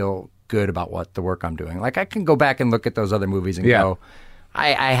feel good about what the work I'm doing. Like I can go back and look at those other movies and Yeah. go,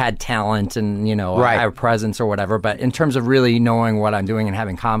 I had talent and, you know, Right. I have presence or whatever. But in terms of really knowing what I'm doing and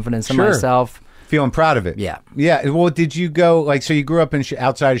having confidence in Sure. myself, Feeling proud of it. Yeah. Yeah. Well, did you go, like, so you grew up in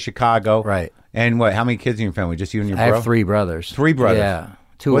outside of Chicago. Right. And what, how many kids in your family? Just you and your I bro? have 3 brothers. 3 brothers. Yeah.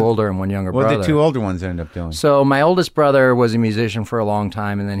 2 What- older and 1 younger What brother. did the 2 older ones end up doing? So my oldest brother was a musician for a long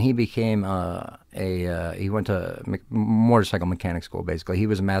time, and then he became he went to motorcycle mechanic school, basically. He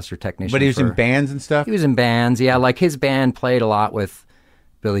was a master technician. But he was in for- bands and stuff? He was in bands, yeah. Like his band played a lot with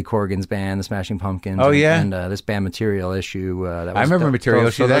Billy Corgan's band, the Smashing Pumpkins. Oh, and, yeah? And this band Material Issue. That was remember Material So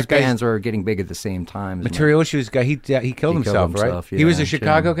Issue. That those guy's- bands were getting big at the same time. Material Issues guy, he killed He killed himself, right? himself, He was yeah, a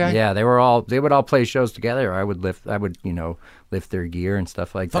Chicago Jim. guy? Yeah, they would all play shows together. I would you know, lift their gear and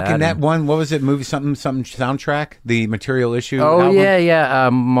stuff like Fucking that and- one, what was it? Movie something soundtrack? The Material Issue Oh album? yeah.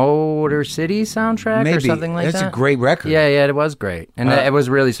 Motor City soundtrack Maybe. or something like That's that. a great record. Yeah, it was great, and it was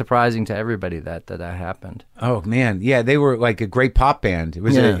really surprising to everybody that happened. Oh man, yeah, they were like a great pop band. It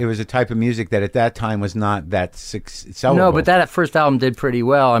was Yeah. it was a type of music that at that time was not that sellable. No, but that first album did pretty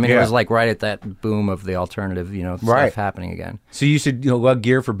well. I mean, Yeah. it was like right at that boom of the alternative, you know, Right. stuff happening again. So you used to lug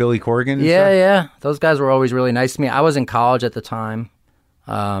gear for Billy Corgan? And Yeah, stuff? yeah. Those guys were always really nice to me. I was in college at the time.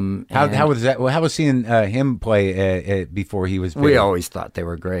 How was that? Well, how was seeing him play before he was? Big? We always thought they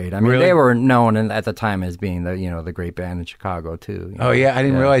were great. I mean, Really? they were known at the time as being the great band in Chicago too. you know. Oh yeah, I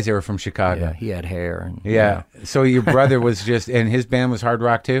didn't realize they were from Chicago. Yeah, he had hair. And, Yeah. So your brother was just, and his band was hard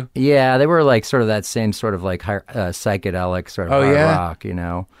rock too. Yeah, they were like sort of that same sort of like psychedelic sort of Oh, hard yeah? rock, you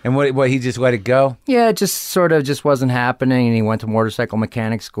know. And what he just let it go. Yeah, it just sort of just wasn't happening. And he went to motorcycle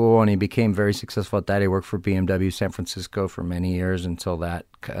mechanic school, and he became very successful at that. He worked for BMW San Francisco for many years until that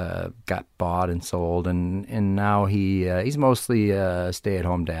got bought and sold. And now he's mostly a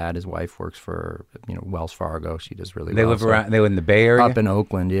stay-at-home dad. His wife works for Wells Fargo. She does really They well. live around. They live in the Bay Area. Up in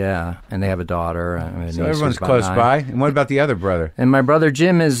Oakland, yeah, and they have a daughter. So everyone's close by. And what about the other brother? And my brother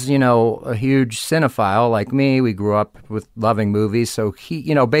Jim is, a huge cinephile like me. We grew up with loving movies. So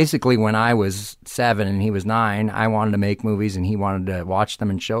he, basically when I was 7 and he was 9, I wanted to make movies and he wanted to watch them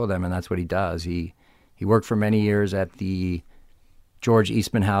and show them. And that's what he does. He worked for many years at the George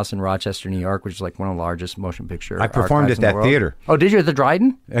Eastman House in Rochester, New York, which is like one of the largest motion picture I performed archives at in the that world. theater. Oh, did you at the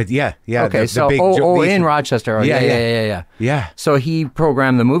Dryden? Yeah. Okay, the big in Rochester. Oh, yeah. Yeah. So he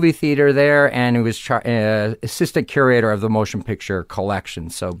programmed the movie theater there, and he was assistant curator of the motion picture collection.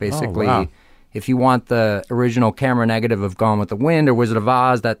 So basically, wow. if you want the original camera negative of Gone with the Wind or Wizard of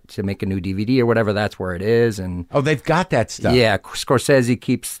Oz, that to make a new DVD or whatever, that's where it is. And Oh, they've got that stuff. yeah, Scorsese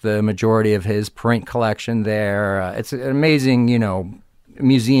keeps the majority of his print collection there. It's an amazing,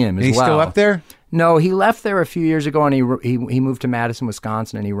 museum as And he's well. still up there? No, he left there a few years ago, and he moved to Madison,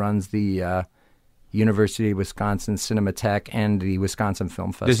 Wisconsin, and he runs the University of Wisconsin Cinematheque and the Wisconsin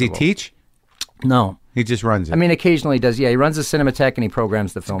Film Festival. Does he teach? No. He just runs it. I mean, occasionally he does. Yeah, he runs the Cinematheque and he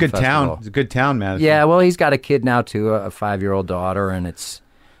programs the film good festival. town. It's a good town, man. Yeah, well, he's got a kid now, too, a 5-year-old daughter, and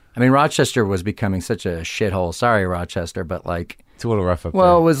Rochester was becoming such a shithole. Sorry, Rochester, but It's a little rough up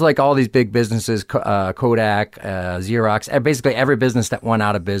well, there. it was like all these big businesses, Kodak, Xerox, basically every business that went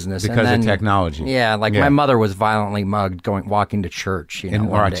out of business. Because of technology. Yeah, my mother was violently mugged walking to church In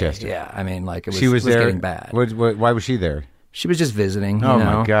one Rochester. day. Yeah, it She was there. getting bad. Why was she there? She was just visiting. Oh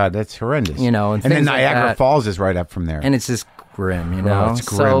my God, that's horrendous. and then things like Niagara that. Falls is right up from there. And it's this grim, you know. it's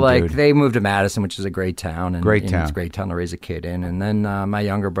grim, so like dude. they moved to Madison, which is a great town, and Great you know, town. it's a great town to raise a kid in. And then my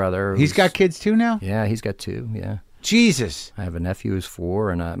younger brother, He's got kids too now? yeah, he's got 2. Yeah, Jesus. I have a nephew who's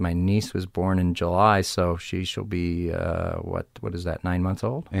 4, and my niece was born in July, so she'll be what is that, 9 months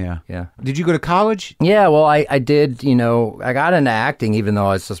old? Yeah. Yeah. Did you go to college? Yeah, well, I did, you know, I got into acting, even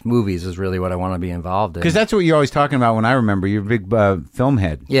though it's just movies is really what I want to be involved in. Because that's what you're always talking about when I remember. You're a big film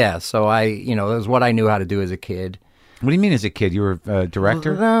head. Yeah, so it was what I knew how to do as a kid. What do you mean as a kid? You were a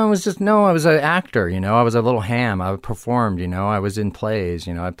director? No, I was an actor, you know. I was a little ham. I performed, you know. I was in plays,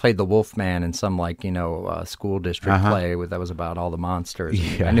 you know. I played the Wolfman in some, like, you know, school district play that was about all the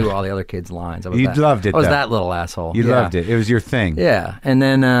monsters. Yeah. I knew all the other kids' lines. You loved it, I was though. that little asshole. You Yeah. loved it. It was your thing. Yeah, and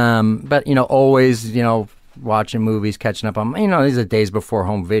then, but, you know, always, you know, watching movies, catching up on, you know, these are days before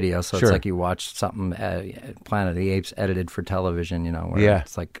home video, so Sure. it's like you watch something, Planet of the Apes edited for television, you know, where Yeah.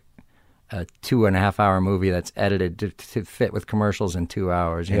 it's like a 2.5-hour movie that's edited to fit with commercials in 2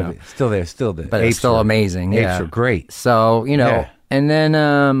 hours, you know. But still there. But it's still amazing. Apes Yeah. are great. So, you know, Yeah. and then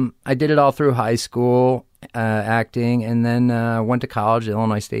I did it all through high school, acting, and then went to college at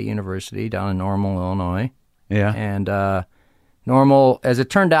Illinois State University down in Normal, Illinois. Yeah. And Normal, as it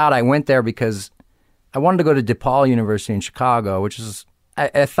turned out, I went there because I wanted to go to DePaul University in Chicago, which is,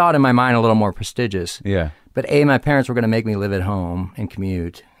 I thought in my mind, a little more prestigious. Yeah. But A, my parents were going to make me live at home and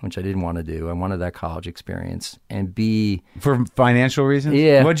commute, which I didn't want to do. I wanted that college experience. And B, For financial reasons?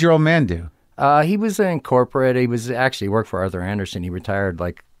 Yeah. What'd your old man do? he was in corporate. He was actually worked for Arthur Anderson. He retired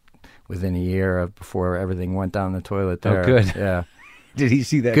like within a year before everything went down the toilet there. Oh, good. Yeah. Did he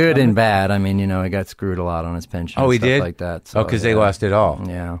see that Good coming? and bad. I mean, you know, he got screwed a lot on his pension. Oh, and he stuff did? like that. So, Because they yeah. lost it all.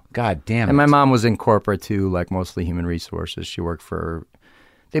 Yeah. God damn it. And my mom was in corporate too, like mostly human resources. She worked for.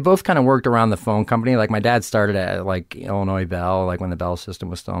 They both kind of worked around the phone company. Like my dad started at like Illinois Bell, like when the Bell system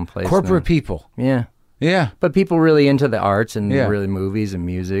was still in place. Corporate people. Yeah. Yeah. But people really into the arts and Yeah. really movies and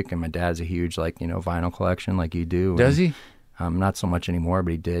music. And my dad's a huge, like, you know, vinyl collection like you do. Does And, he? not so much anymore,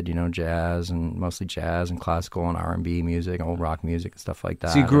 but he did, you know, jazz and mostly jazz and classical and R&B music, old rock music and stuff like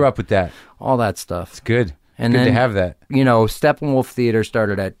that. So you grew up with that. All that stuff. It's good. And Good to then, have that. You know, Steppenwolf Theater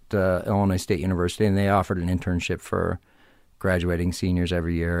started at Illinois State University, and they offered an internship for graduating seniors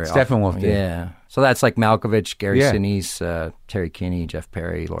every year. Steppenwolf did. Yeah. So that's like Malkovich, Gary Yeah. Sinise, Terry Kinney, Jeff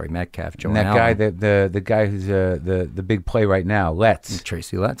Perry, Laurie Metcalf, Joan And that Allen. guy, the guy who's the big play right now, Let's.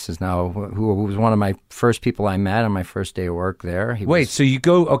 Tracy Letts is now, who was one of my first people I met on my first day of work there. Wait, so you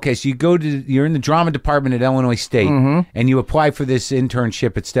go you're in the drama department at Illinois State, and you apply for this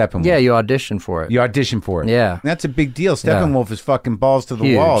internship at Steppenwolf. Yeah, you audition for it. You audition for it. Yeah. That's a big deal. Steppenwolf is fucking balls to the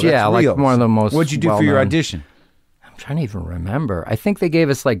Huge. wall. That's Yeah, like real. one of the most What'd you do for your well-known- audition? I'm trying to even remember. I think they gave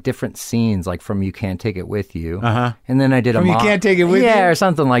us like different scenes, like from You Can't Take It With You. Uh-huh. And then I did From You Can't Take It With yeah, You? or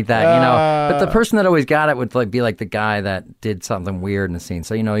something like that, you know. But the person that always got it would like be like the guy that did something weird in the scene.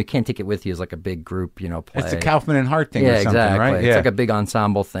 So, you know, You Can't Take It With You is like a big group, you know, play. It's the Kaufman and Hart thing yeah, or something, exactly. right? It's Yeah. like a big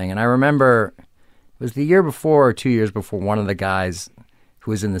ensemble thing. And I remember it was the year before or 2 years before, one of the guys who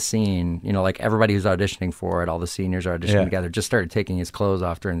was in the scene, you know, like everybody who's auditioning for it, all the seniors are auditioning Yeah. together, just started taking his clothes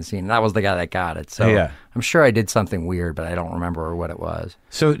off during the scene. And that was the guy that got it. So Yeah. I'm sure I did something weird, but I don't remember what it was.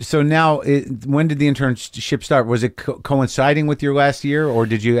 So now, when did the internship start? Was it coinciding with your last year, or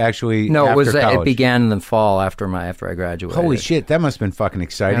did you actually? No, it was. after It college? began in the fall after I graduated. Holy shit, that must have been fucking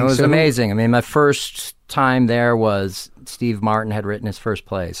exciting. And it was So who- amazing. I mean, my first time there was Steve Martin had written his first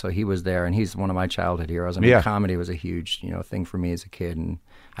play, so he was there, and he's one of my childhood heroes. I mean, Yeah. comedy was a huge, you know, thing for me as a kid, and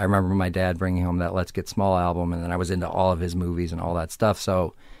I remember my dad bringing home that Let's Get Small album, and then I was into all of his movies and all that stuff.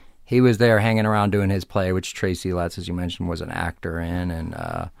 So he was there hanging around doing his play, which Tracy Letts, as you mentioned, was an actor in, and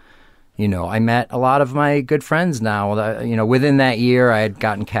you know, I met a lot of my good friends now. You know, within that year, I had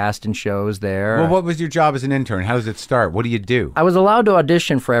gotten cast in shows there. Well, what was your job as an intern? How does it start? What do you do? I was allowed to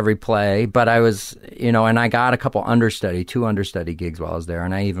audition for every play, but I was, you know, and I got a couple two understudy gigs while I was there,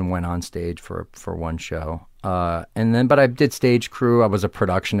 and I even went on stage for one show. But I did stage crew. I was a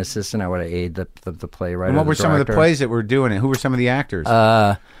production assistant. I would aid the playwright. And what or were some of the director. plays that were doing it? Who were some of the actors?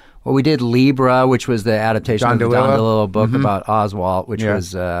 Well, we did Libra, which was the adaptation Don of the Don DeLillo? DeLillo book about Oswald, which Yeah.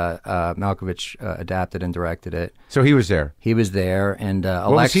 was Malkovich adapted and directed it. So he was there. He was there, and was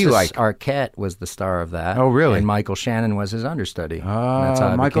Alexis he like? Arquette was the star of that. Oh, really? And Michael Shannon was his understudy. And that's how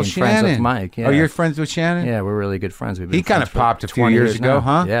I Michael became friends Shannon. with Mike. Yeah. Oh, you're friends with Shannon? Yeah, we're really good friends. We've been He kinda friends for popped a few 20 years ago, now.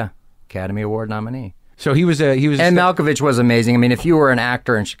 huh? Yeah. Academy Award nominee. So he was a And Malkovich was amazing. I mean, if you were an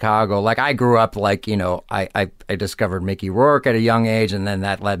actor in Chicago, like I grew up, like, you know, I discovered Mickey Rourke at a young age, and then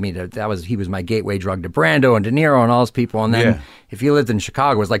that led me to he was my gateway drug to Brando and De Niro and all those people. And then if you lived in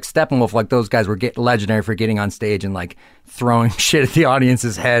Chicago, it was like Steppenwolf, like those guys were legendary for getting on stage and like throwing shit at the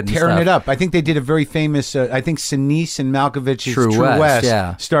audience's head, and tearing stuff. it up. I think they did a very famous. I think Sinise and Malkovich's True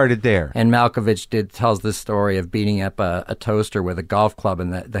West started there. And Malkovich tells this story of beating up a toaster with a golf club,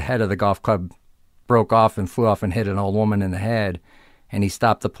 and the head of the golf club broke off and flew off and hit an old woman in the head. And he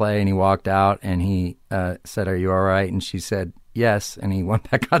stopped the play and he walked out and he said, "Are you all right?" And she said, "Yes." And he went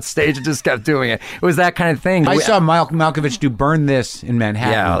back on stage and just kept doing it. It was that kind of thing. I saw Malkovich do Burn This in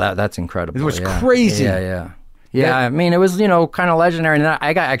Manhattan. Yeah, that's incredible. It was crazy. Yeah, I mean, it was, you know, kind of legendary. And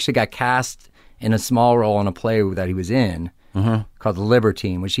I actually got cast in a small role in a play that he was in called The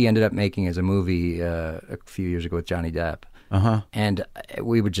Libertine, which he ended up making as a movie a few years ago with Johnny Depp. And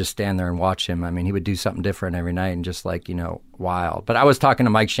we would just stand there and watch him. I mean, he would do something different every night and just like, you know, wild. But I was talking to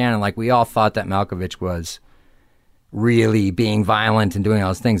Mike Shannon, like we all thought that Malkovich was really being violent and doing all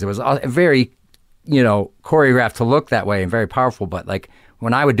those things. It was very, you know, choreographed to look that way and very powerful. But like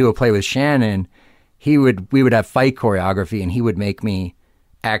when I would do a play with Shannon, we would have fight choreography and he would make me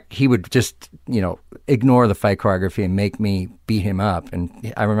act. He would just, you know, ignore the fight choreography and make me beat him up.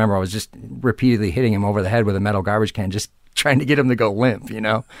 And I remember I was just repeatedly hitting him over the head with a metal garbage can, just trying to get him to go limp, you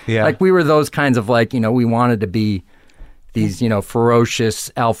know? Yeah. Like we were those kinds of like, you know, we wanted to be these, you know,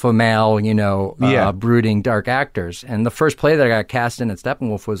 ferocious alpha male, you know, brooding dark actors. And the first play that I got cast in at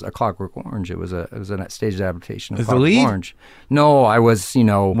Steppenwolf was A Clockwork Orange. It was a staged adaptation of Clockwork Orange. No, I was, you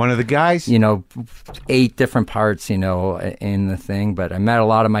know, one of the guys, you know, 8 different parts, you know, in the thing. But I met a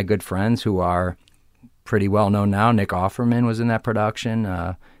lot of my good friends who are pretty well known now. Nick Offerman was in that production.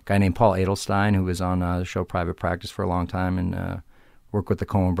 A guy named Paul Edelstein, who was on the show Private Practice for a long time and worked with the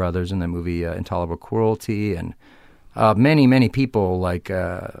Coen brothers in the movie Intolerable Cruelty, and many, many people. Like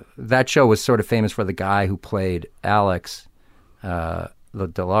that show was sort of famous for the guy who played Alex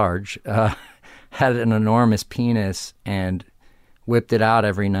DeLarge, had an enormous penis and whipped it out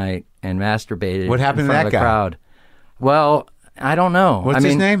every night and masturbated. What happened in to front that of the guy? crowd. Well, I don't know. What's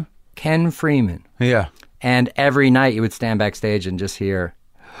his name? Ken Freeman. Yeah. And every night you would stand backstage and just hear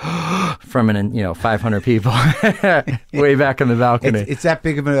from 500 people way back in the balcony. It's that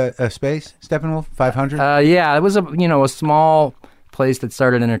big of a space, Steppenwolf? 500? Yeah, it was a small place that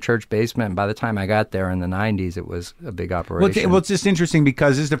started in a church basement. And by the time I got there in the 90s, it was a big operation. Well, it's just interesting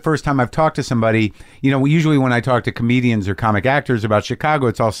because this is the first time I've talked to somebody. You know, usually when I talk to comedians or comic actors about Chicago,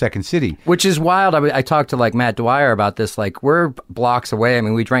 it's all Second City. Which is wild. I talked to like Matt Dwyer about this. Like, we're blocks away. I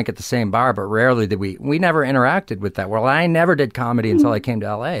mean, we drank at the same bar, but rarely did we never interacted with that world. I never did comedy until I came to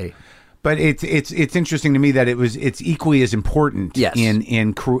L.A. But it's interesting to me that it's equally as important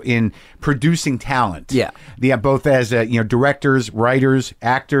in producing talent. Yeah, both as directors, writers,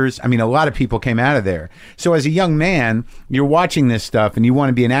 actors. I mean, a lot of people came out of there. So as a young man, you're watching this stuff and you want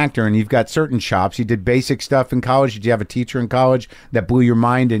to be an actor, and you've got certain chops. You did basic stuff in college. Did you have a teacher in college that blew your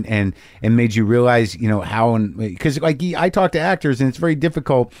mind and made you realize how? And because like I talk to actors, and it's very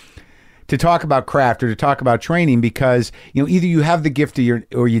difficult to talk about craft or to talk about training because either you have the gift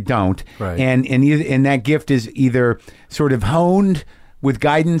or you don't, right. and that gift is either sort of honed with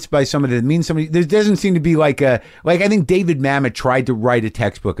guidance by somebody that means somebody. There doesn't seem to be I think David Mamet tried to write a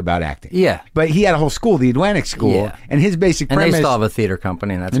textbook about acting. Yeah, but he had a whole school, the Atlantic School, and his basic premise. And they still have a theater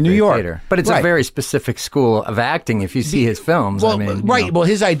company, and that's in New York. Theater. But it's a very specific school of acting. If you see his films, well, Well,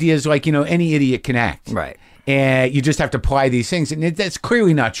 his idea is any idiot can act. Right. And you just have to apply these things, and that's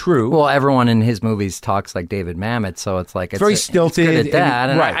clearly not true. Well, everyone in his movies talks like David Mamet, so it's like it's very stilted. It's good at that,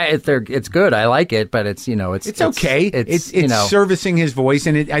 and right? It's good. I like it, but it's okay. It's servicing his voice,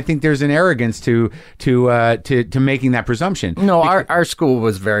 and I think there's an arrogance to making that presumption. No, our school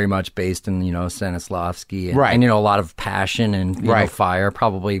was very much based in Stanislavski, and, right? And a lot of passion and fire.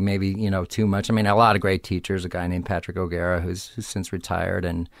 Probably maybe too much. I mean, a lot of great teachers. A guy named Patrick O'Gara who's since retired,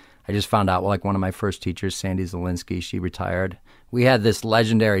 and I just found out, one of my first teachers, Sandy Zielinski, she retired. We had this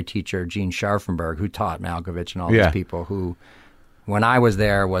legendary teacher, Gene Scharfenberg, who taught Malkovich and all these people, who, when I was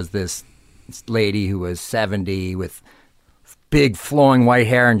there, was this lady who was 70 with big flowing white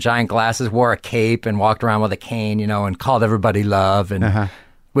hair and giant glasses, wore a cape and walked around with a cane, and called everybody love, and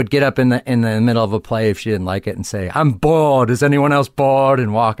would get up in the middle of a play if she didn't like it and say, "I'm bored. Is anyone else bored?"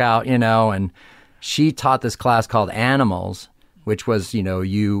 and walk out, And she taught this class called Animals, which was,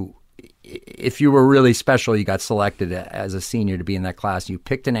 if you were really special, you got selected as a senior to be in that class. You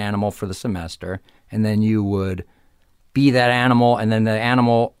picked an animal for the semester, and then you would be that animal, and then the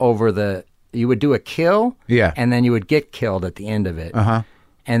animal you would do a kill, and then you would get killed at the end of it.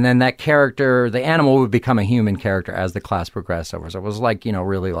 And then that character, the animal, would become a human character as the class progressed over. So it was like,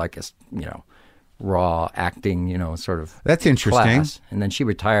 really like a, raw acting, sort of That's interesting. class. And then she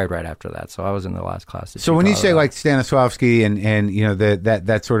retired right after that. So I was in the last class. So when you say like Stanislavski and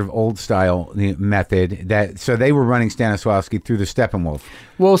that sort of old style method, so they were running Stanislavski through the Steppenwolf.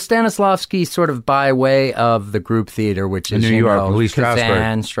 Well, Stanislavski sort of by way of the group theater, which is New York, Lee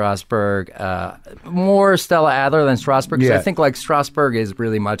Kazan, Strasberg, more Stella Adler than Strasberg. 'Cause Yeah. I think like Strasberg is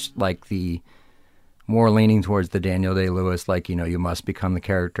really much like the more leaning towards the Daniel Day-Lewis, like, you must become the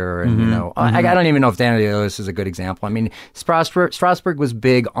character. And, I don't even know if Daniel Day-Lewis is a good example. I mean, Strasberg was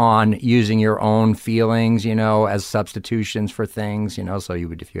big on using your own feelings, as substitutions for things, so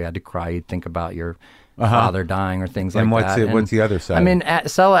if you had to cry, you'd think about your father dying or things like that. And what's the other side? I mean,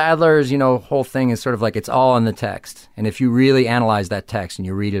 Stella Adler's, whole thing is sort of like it's all in the text. And if you really analyze that text and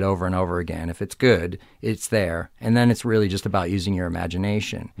you read it over and over again, if it's good, it's there. And then it's really just about using your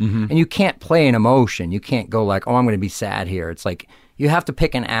imagination. And you can't play an emotion. You can't go like, oh, I'm going to be sad here. It's like you have to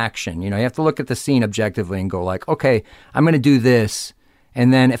pick an action. You have to look at the scene objectively and go like, okay, I'm going to do this.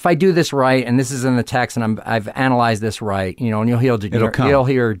 And then if I do this right, and this is in the text, and I've analyzed this right, and you'll hear De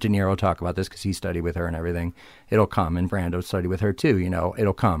Niro talk about this because he studied with her and everything. It'll come, and Brando studied with her too.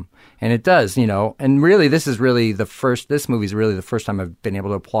 It'll come, and it does. And really, this movie is really the first time I've been able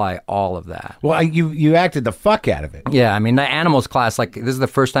to apply all of that. Well, you acted the fuck out of it. Yeah, I mean, the animals class, like this is the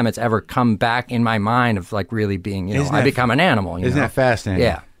first time it's ever come back in my mind of like really being, I become an animal. Isn't that fascinating?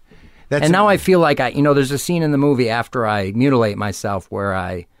 Yeah. Now I feel like there's a scene in the movie after I mutilate myself where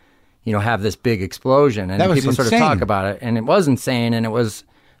I, have this big explosion and people sort of talk about it, and it was insane,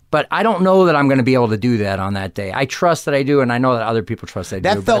 but I don't know that I'm going to be able to do that on that day. I trust that I do, and I know that other people trust I do.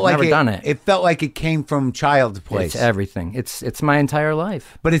 That felt but I've never done it. It felt like it came from child's place. It's everything. It's my entire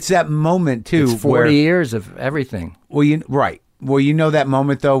life. But it's that moment too. It's 40 years of everything. Well, right. Well, that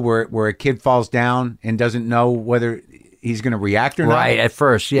moment though, where a kid falls down and doesn't know whether he's going to react or not. Right at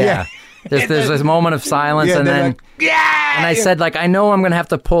first, yeah. There's this moment of silence, and then and I said, like, I know I'm going to have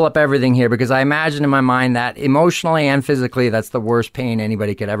to pull up everything here because I imagine in my mind that emotionally and physically that's the worst pain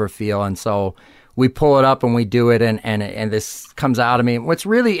anybody could ever feel, and so we pull it up and we do it, and this comes out of me. What's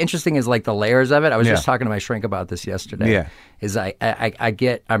really interesting is like the layers of it. I was just talking to my shrink about this yesterday. Yeah, is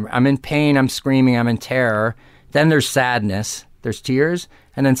I'm in pain, I'm screaming, I'm in terror. Then there's sadness, there's tears,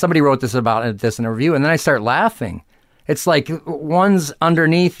 and then somebody wrote this in a review, and then I start laughing. It's like one's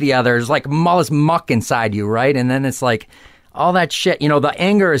underneath the other. It's like all this muck inside you, right? And then it's like all that shit. The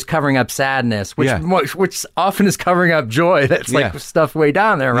anger is covering up sadness, which often is covering up joy. That's like stuff way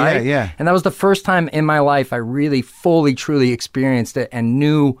down there, right? Yeah. And that was the first time in my life I really fully, truly experienced it and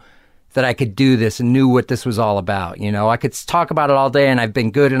knew that I could do this and knew what this was all about. I could talk about it all day, and I've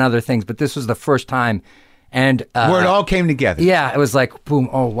been good in other things, but this was the first time. And where it all came together. Yeah, it was like, boom,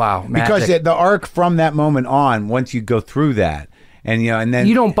 oh, wow, magic. Because the arc from that moment on, once you go through that, and and then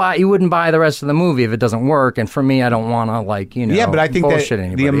you wouldn't buy the rest of the movie if it doesn't work. And for me, I don't want to yeah, but I think that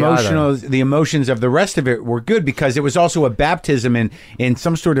the the emotions of the rest of it were good because it was also a baptism in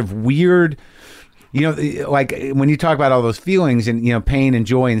some sort of weird. Like when you talk about all those feelings and pain and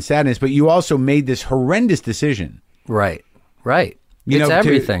joy and sadness, but you also made this horrendous decision. Right. It's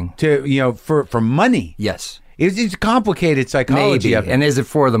everything for money. Yes, it's complicated psychology. Maybe. And is it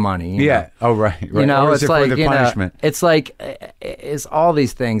for the money? Yeah. Oh, right. Or is it's it like for the punishment? It's like it's all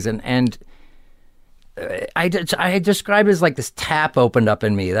these things, and I describe it as like this tap opened up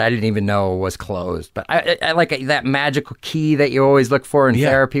in me that I didn't even know was closed. But I like that magical key that you always look for in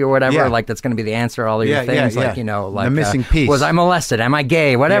therapy or whatever. Like that's going to be the answer to all of your things. Like like the missing piece. Was I molested? Am I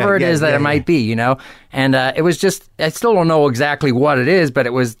gay? Whatever it is that it might be. And it was just I still don't know exactly what it is, but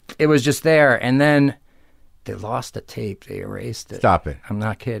it was just there. And then they lost the tape. They erased it. Stop it. I'm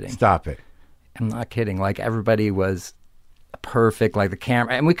not kidding. Stop it. I'm not kidding. Like everybody was perfect, like the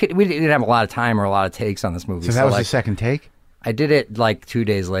camera, and we didn't have a lot of time or a lot of takes on this movie. So that was the second take? I did it like 2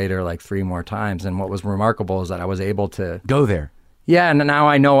 days later, like 3 more times, and what was remarkable is that I was able to go there. Yeah, and now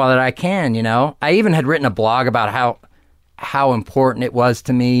I know that I can, I even had written a blog about how important it was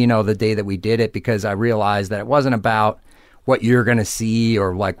to me, the day that we did it, because I realized that it wasn't about what you're going to see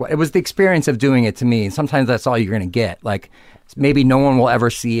or like what it was the experience of doing it to me, and sometimes that's all you're going to get. Like maybe no one will ever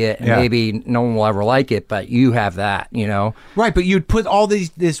see it, and maybe no one will ever like it, but you have that, Right, but you'd put all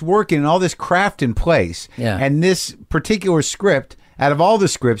this work in and all this craft in place, and this particular script, out of all the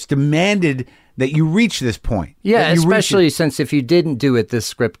scripts, demanded that you reach this point. Yeah, especially since if you didn't do it, this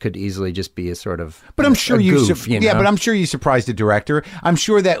script could easily just be a sort of but I'm sure but I'm sure you surprised the director. I'm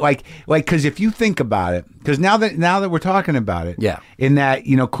sure that like because if you think about it, because now that we're talking about it, in that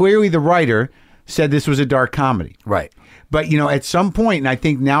clearly the writer said this was a dark comedy, right? But, at some point, and I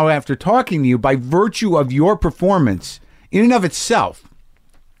think now after talking to you, by virtue of your performance in and of itself,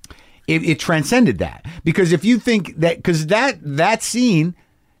 it transcended that. Because if you think that, because that scene,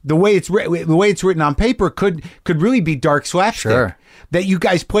 the way it's written on paper could really be dark slapstick. Sure. That you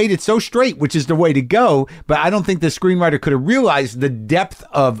guys played it so straight, which is the way to go. But I don't think the screenwriter could have realized the depth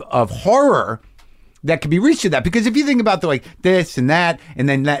of horror that could be reached to that. Because if you think about this and that, and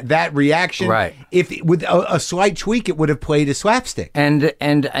then that reaction, right? If with a slight tweak, it would have played a slapstick. And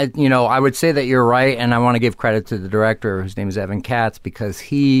I would say that you're right, and I want to give credit to the director, whose name is Evan Katz, because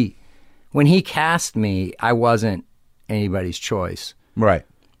when he cast me, I wasn't anybody's choice. Right.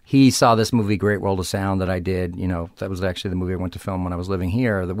 He saw this movie, Great World of Sound, that I did. That was actually the movie I went to film when I was living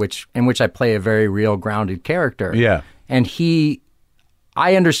here, in which I play a very real, grounded character. Yeah. And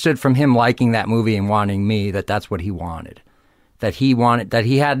I understood from him liking that movie and wanting me that's what he wanted. That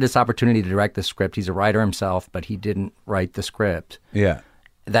he had this opportunity to direct the script. He's a writer himself, but he didn't write the script. Yeah.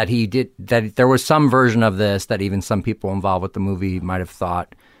 That there was some version of this that even some people involved with the movie might have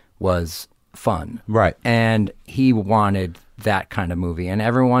thought was fun. Right. And he wanted that kind of movie. And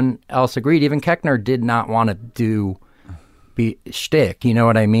everyone else agreed. Even Keckner did not want to be shtick. You know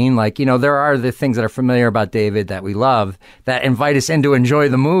what I mean? There are the things that are familiar about David that we love that invite us in to enjoy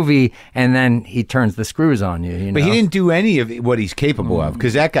the movie, and then he turns the screws on you. But he didn't do any of what he's capable of,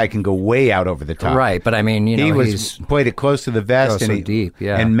 because that guy can go way out over the top. Right. But I mean, he's played it close to the vest and deep,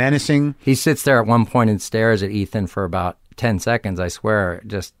 yeah. And menacing. He sits there at one point and stares at Ethan for about 10 seconds, I swear,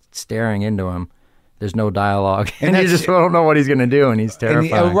 just staring into him. There's no dialogue, and you just don't know what he's going to do, and he's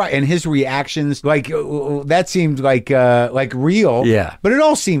terrifying. Right, and his reactions, that seemed like real. Yeah, but it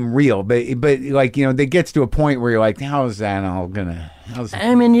all seemed real. But it gets to a point where you're like, how is that all gonna?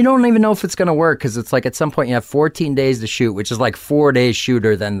 I mean, you don't even know if it's going to work, because it's at some point you have 14 days to shoot, which is 4 days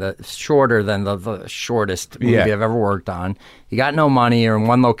shorter than the shortest movie I've ever worked on. You got no money. You're in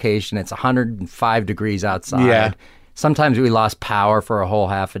one location. It's 105 degrees outside. Yeah. Sometimes we lost power for a whole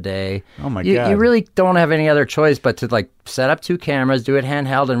half a day. Oh, my God. You really don't have any other choice but to set up 2 cameras, do it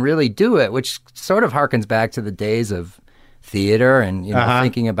handheld, and really do it, which sort of harkens back to the days of theater and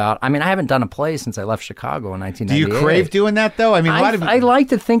thinking about. I mean, I haven't done a play since I left Chicago in 1998. Do you crave doing that, though? I mean, I like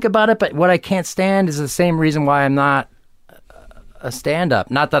to think about it, but what I can't stand is the same reason why I'm not a stand-up.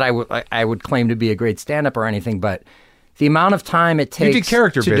 Not that I would claim to be a great stand-up or anything, but the amount of time it takes to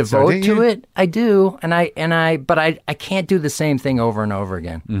devote to it, I do, but I can't do the same thing over and over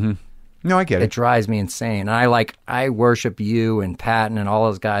again. Mm-hmm. No, I get it. It drives me insane. And I worship you and Patton and all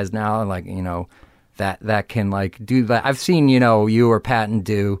those guys now, that can do that. I've seen you or Patton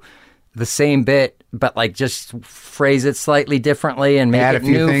do the same bit, but just phrase it slightly differently and make it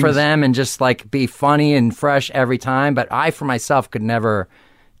new for them, and just be funny and fresh every time. But I, for myself, could never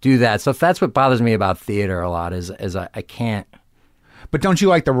do that. So if that's what bothers me about theater a lot is I can't. But don't you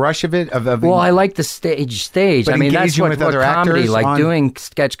like the rush of it? Well, I like the stage. I mean, that's what comedy, doing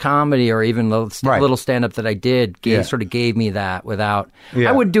sketch comedy or even the little stand-up that I did sort of gave me that without. Yeah.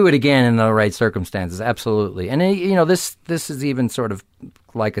 I would do it again in the right circumstances, absolutely. And this is even sort of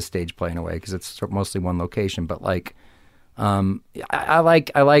like a stage play in a way, because it's mostly one location. But I like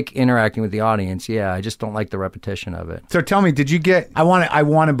interacting with the audience. Yeah, I just don't like the repetition of it. So tell me, did you get? I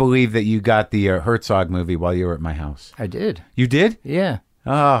want to believe that you got the Herzog movie while you were at my house. I did. You did? Yeah.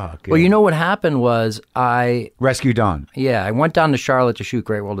 Oh, good. Well, you know what happened was Rescue Dawn. Yeah, I went down to Charlotte to shoot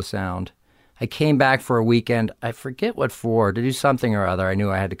Great World of Sound. I came back for a weekend. I forget what for, to do something or other. I knew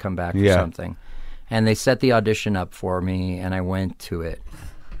I had to come back for something. And they set the audition up for me, and I went to it.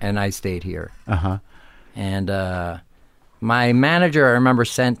 And I stayed here. Uh-huh. And my manager, I remember,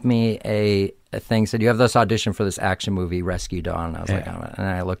 sent me a thing, said, you have this audition for this action movie, Rescue Dawn. And I was like, oh. And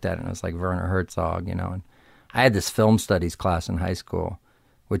I looked at it, and it was like Werner Herzog, And I had this film studies class in high school,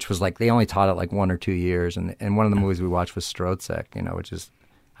 which was they only taught it 1 or 2 years. And one of the movies we watched was Strotzek, which is,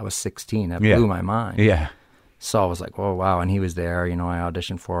 I was 16. That blew my mind. Yeah. So I was like, oh, wow. And he was there, I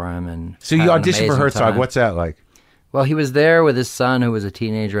auditioned for him. And so you auditioned for Herzog. Time. What's that like? Well, he was there with his son, who was a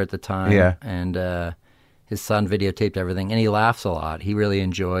teenager at the time. Yeah. And his son videotaped everything. And he laughs a lot. He really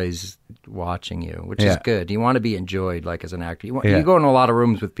enjoys watching you, which is good. You want to be enjoyed, as an actor. You go in a lot of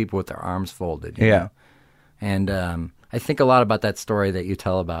rooms with people with their arms folded. You know? And I think a lot about that story that you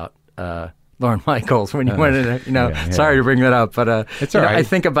tell about Lorne Michaels when you went in. Sorry to bring that up, but it's all right. I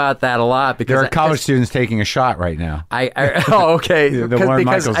think about that a lot because there are college students taking a shot right now. Okay. the Lorne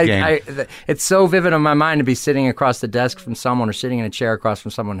Michaels game. It's so vivid in my mind to be sitting across the desk from someone or sitting in a chair across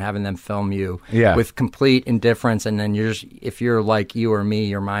from someone, having them film you with complete indifference, and then if you're like you or me,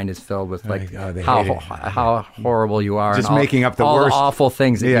 your mind is filled with like how horrible you are, just and making up the all worst the awful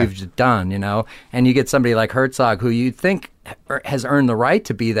things that you've done, and you get somebody like Herzog who you think has earned the right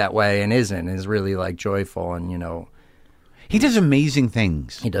to be that way and isn't, is really like joyful, and he does amazing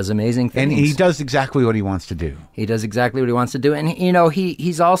things. He does amazing things, and he does exactly what he wants to do. He does exactly what he wants to do, and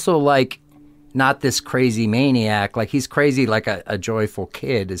he's also like not this crazy maniac. Like he's crazy, like a joyful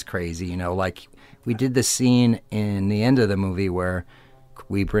kid is crazy. Like we did this scene in the end of the movie where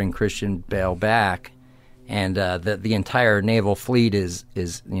we bring Christian Bale back. And the entire naval fleet is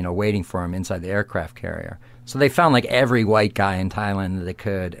waiting for him inside the aircraft carrier. So they found like every white guy in Thailand that they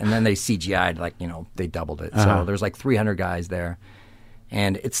could, and then they CGI'd like they doubled it. So there's like 300 guys there,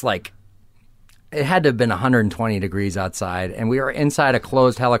 and it's like it had to have been 120 degrees outside, and we were inside a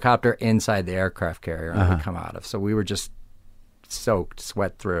closed helicopter inside the aircraft carrier we come out of. So we were just soaked,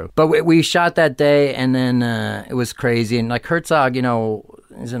 sweat through. But we shot that day, and then it was crazy. And like Herzog,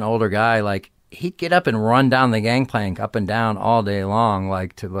 is an older guy, like. He'd get up and run down the gangplank up and down all day long,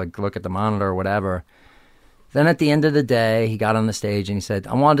 like to like look at the monitor or whatever. Then at the end of the day, he got on the stage and he said,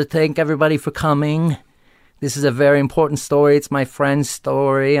 "I want to thank everybody for coming. This is a very important story. It's my friend's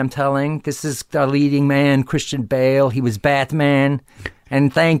story I'm telling. This is our leading man, Christian Bale. He was Batman.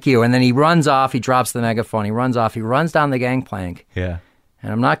 And thank you." And then he runs off. He drops the megaphone. He runs off. He runs down the gangplank. Yeah.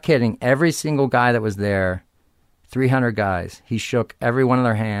 And I'm not kidding. Every single guy that was there, 300 guys. He shook every one of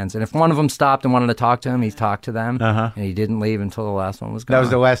their hands. And if one of them stopped and wanted to talk to him, he talked to them. And he didn't leave until the last one was gone. That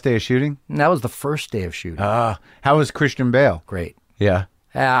was the last day of shooting? And that was the first day of shooting. How was Christian Bale? Great. Yeah.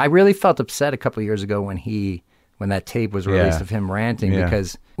 I really felt upset a couple of years ago when that tape was released of him ranting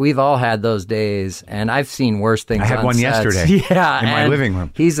because we've all had those days, and I've seen worse things. I had one sets. yesterday in my living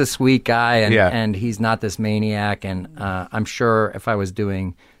room. He's a sweet guy, and he's not this maniac, and I'm sure if I was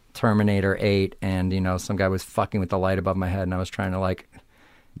doing Terminator 8 and some guy was fucking with the light above my head and I was trying to like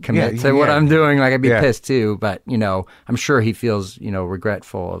commit to what I'm doing, like I'd be pissed too, but I'm sure he feels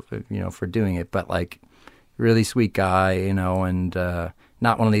regretful of, for doing it, but like really sweet guy, and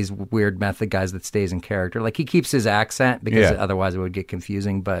not one of these weird method guys that stays in character. Like he keeps his accent because otherwise it would get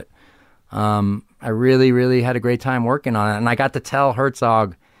confusing, but I really, really had a great time working on it, and I got to tell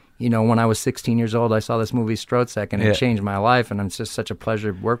Herzog when I was 16 years old, I saw this movie Strotsek, and it changed my life, and it's just such a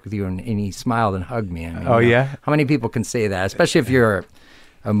pleasure to work with you. And he smiled and hugged me. I mean, how many people can say that? Especially if you're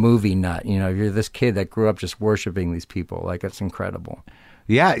a movie nut. If you're this kid that grew up just worshiping these people. Like, it's incredible.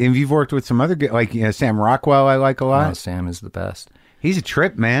 Yeah, and you've worked with some other guys, like Sam Rockwell I like a lot. Oh, Sam is the best. He's a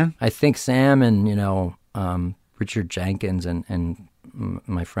trip, man. I think Sam and, Richard Jenkins and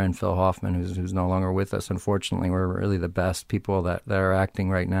my friend Phil Hoffman, who's no longer with us, unfortunately, were really the best people that are acting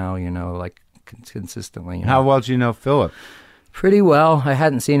right now, like consistently. How well do you know Philip? Pretty well. I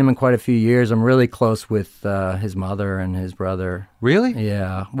hadn't seen him in quite a few years. I'm really close with his mother and his brother. Really?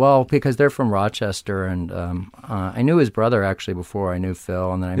 Yeah. Well, because they're from Rochester, and I knew his brother actually before I knew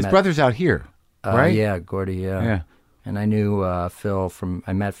Phil, and then his brother's out here, right? Yeah, Gordy. Yeah. And I knew Phil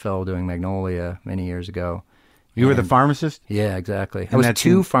I met Phil doing Magnolia many years ago. You were the pharmacist? Yeah, exactly. I was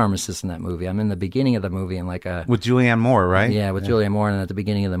two pharmacists in that movie. I'm in the beginning of the movie and like a... With Julianne Moore, right? Yeah, with Julianne Moore. And at the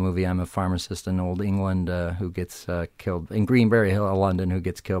beginning of the movie, I'm a pharmacist in Old England who gets killed, in Greenberry Hill, London, who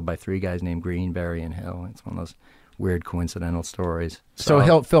gets killed by three guys named Greenberry and Hill. It's one of those weird coincidental stories.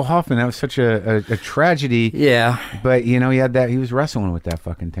 So Phil Hoffman, that was such a tragedy. Yeah. But, he was wrestling with that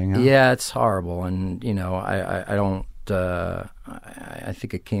fucking thing. Huh? Yeah, it's horrible. And, I don't... I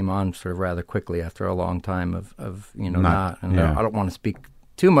think it came on sort of rather quickly after a long time of not. And I don't want to speak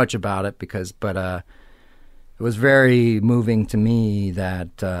too much about it but it was very moving to me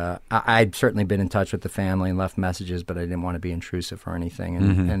that I'd certainly been in touch with the family and left messages, but I didn't want to be intrusive or anything.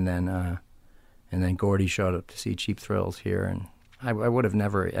 And then Gordy showed up to see Cheap Thrills here, and I would have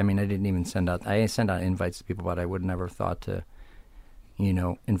never. I mean, I sent out invites to people, but I would never thought to,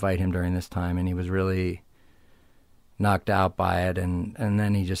 invite him during this time, and he was really knocked out by it, and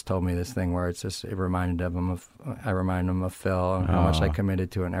then he just told me this thing where I reminded him of Phil and how much I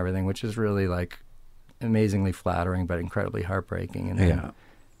committed to it and everything, which is really like amazingly flattering but incredibly heartbreaking.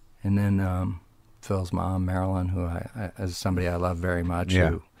 And then Phil's mom, Marilyn, who I as somebody I love very much,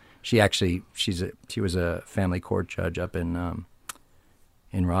 who she was a family court judge up in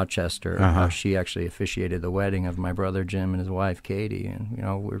Rochester. She actually officiated the wedding of my brother Jim and his wife Katie,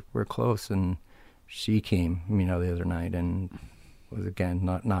 and we're close. And she came, the other night and was again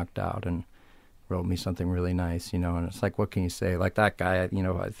knocked out, and wrote me something really nice, and it's like, what can you say? Like that guy,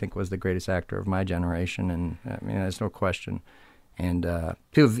 I think was the greatest actor of my generation, and I mean, there's no question. And to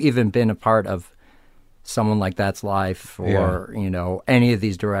have even been a part of someone like that's life, or any of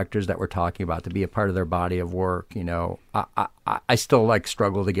these directors that we're talking about, to be a part of their body of work, I still like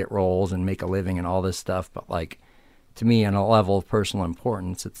struggle to get roles and make a living and all this stuff, but like to me, on a level of personal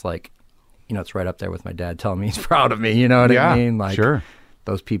importance, it's like, it's right up there with my dad telling me he's proud of me. You know what I mean? Like, sure.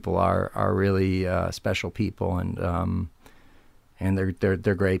 Those people are really special people, and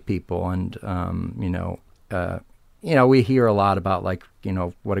they're great people, and we hear a lot about like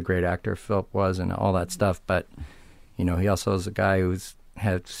what a great actor Philip was and all that stuff, but he also is a guy who's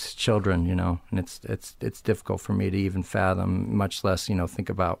has children, and it's difficult for me to even fathom, much less think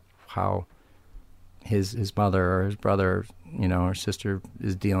about how his mother or his brother, or sister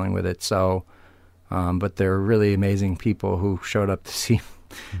is dealing with it. So, but they're really amazing people who showed up to see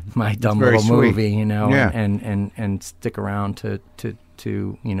my dumb little movie, and stick around to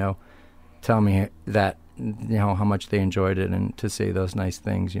tell me that, how much they enjoyed it and to say those nice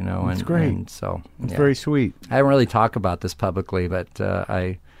things, It's great. And so it's very sweet. I don't really talk about this publicly, but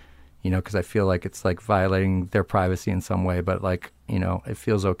because I feel like it's like violating their privacy in some way, but like, it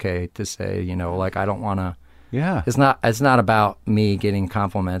feels okay to say, like, I don't want to. Yeah. It's not about me getting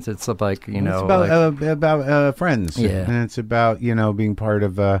compliments. It's like, it's about friends. Yeah. And it's about, being part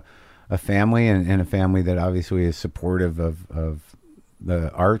of a family and a family that obviously is supportive of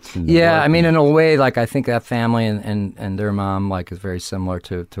the arts. And I mean, in a way, like, I think that family and their mom, like, is very similar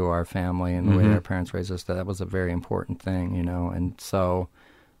to our family and the way our parents raised us. That was a very important thing, and so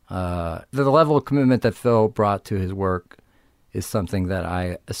the level of commitment that Phil brought to his work is something that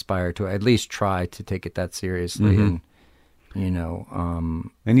I aspire to at least try to take it that seriously, and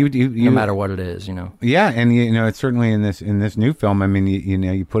and you no matter what it is, Yeah, and it's certainly in this new film. I mean,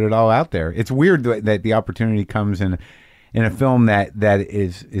 you put it all out there. It's weird that the opportunity comes in a film that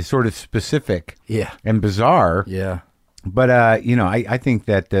is sort of specific, and bizarre, But I think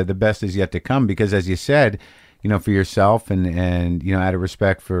that the best is yet to come, because, as you said, for yourself and out of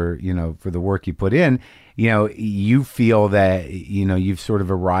respect for for the work you put in. You feel that, you've sort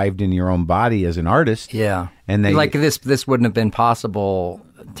of arrived in your own body as an artist. Yeah. And like this wouldn't have been possible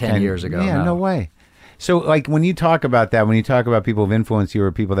 10 years ago. Yeah, no way. So, like, when you talk about that, when you talk about people who've influenced you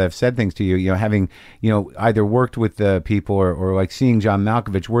or people that have said things to you, having, either worked with the people or like seeing John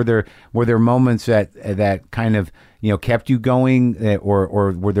Malkovich, were there moments that kind of, kept you going,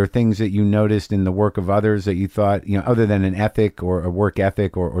 or were there things that you noticed in the work of others that you thought, other than an ethic or a work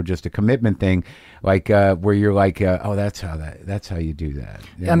ethic or just a commitment thing, like where you're like, oh, that's how you do that.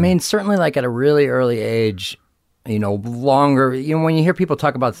 I mean, certainly, like, at a really early age, longer, when you hear people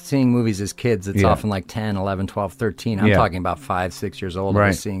talk about seeing movies as kids, it's often like 10, 11, 12, 13. I'm talking about 5, 6 years old. I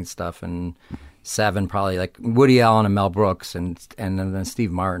was seeing stuff, and 7, probably, like Woody Allen and Mel Brooks and then Steve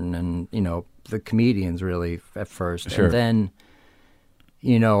Martin and, the comedians really at first. Sure. And then,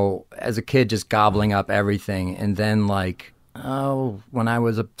 as a kid, just gobbling up everything. And then, like, when I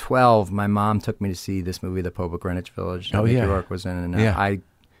was 12, my mom took me to see this movie, The Pope of Greenwich Village. Mickey Rourke was in, and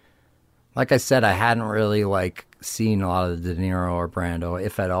like I said, I hadn't really, like, seen a lot of De Niro or Brando,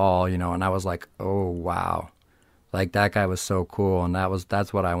 if at all, and I was like, oh, wow. Like, that guy was so cool, and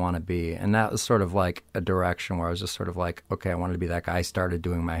that's what I want to be. And that was sort of like a direction where I was just sort of like, okay, I wanted to be that guy. I started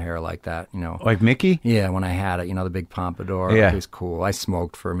doing my hair like that, Like Mickey? Yeah, when I had it, the big pompadour. Yeah. It was cool. I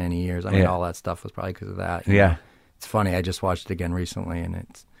smoked for many years. I mean, all that stuff was probably because of that. Yeah. It's funny, I just watched it again recently, and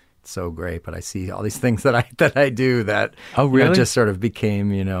it's so great, but I see all these things that I do that just sort of became,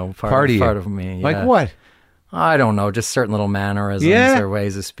 part of me. Yeah. Like what? I don't know, just certain little mannerisms or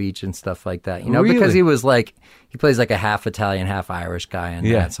ways of speech and stuff like that. Really? Because he plays like a half Italian, half Irish guy in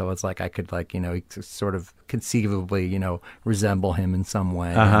that. So it's like I could sort of conceivably, resemble him in some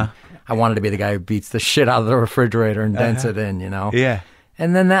way. Uh-huh. I wanted to be the guy who beats the shit out of the refrigerator and dents it in, Yeah.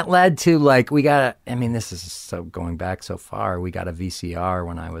 And then that led to, like, this is so going back so far. We got a VCR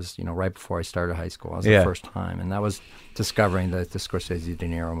when I was, right before I started high school. That was the first time. And that was discovering the Scorsese De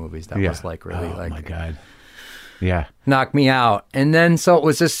Niro movies. That was like really oh my God. Yeah. Knocked me out. And then, so it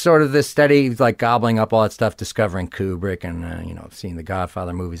was just sort of this steady, like, gobbling up all that stuff, discovering Kubrick and, seeing the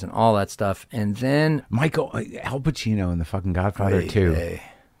Godfather movies and all that stuff. And then Al Pacino in the fucking Godfather 2.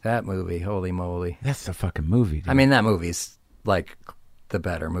 That movie, holy moly. That's the fucking movie, dude. I mean, that movie's, like, the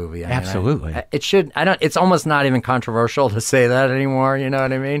better movie. Absolutely. It's almost not even controversial to say that anymore, you know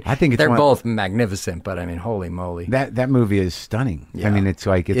what I mean? I think they're both magnificent, but I mean, holy moly. That movie is stunning. Yeah. I mean, it's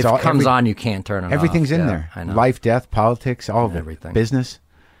like, it's if all... it comes on, you can't turn it everything's off. in there. I know. Life, death, politics, all of everything. Business.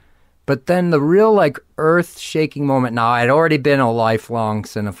 But then the real like earth-shaking moment. Now I'd already been a lifelong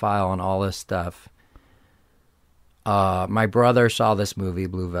cinephile and all this stuff. My brother saw this movie,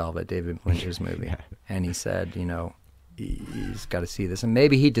 Blue Velvet, David Lynch's movie, and he said, you know, he's got to see this. And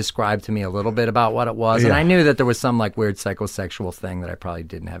maybe he described to me a little bit about what it was. And I knew that there was some like weird psychosexual thing that I probably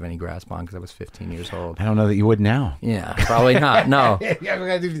didn't have any grasp on because I was 15 years old. I don't know that you would now. Yeah, probably not. No.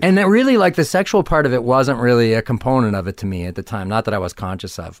 And it really, like, the sexual part of it wasn't really a component of it to me at the time. Not that I was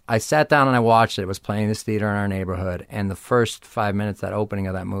conscious of. I sat down and I watched it. It was playing this theater in our neighborhood. And the first 5 minutes, that opening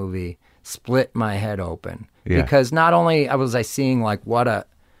of that movie, split my head open. Yeah. Because not only was I seeing, like, what a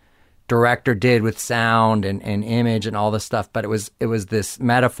director did with sound and image and all this stuff, but it was this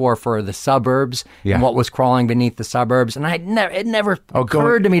metaphor for the suburbs and what was crawling beneath the suburbs, and it never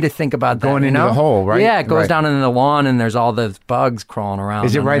occurred to me to think about that. Going into the hole, right? Yeah, it goes down into the lawn, and there's all the bugs crawling around.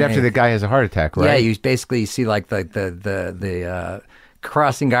 Is it right after the guy has a heart attack? Right? Yeah, you basically see like the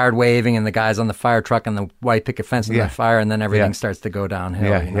crossing guard waving, and the guys on the fire truck and the white picket fence on the fire, and then everything starts to go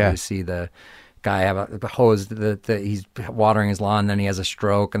downhill. You see the guy have a hose that he's watering his lawn, then he has a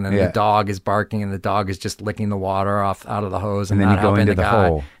stroke, and then the dog is barking, and the dog is just licking the water out of the hose, and then not you go helping into the the guy.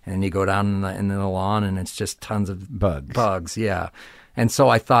 hole. And then you go down into the lawn, and it's just tons of bugs. Yeah. And so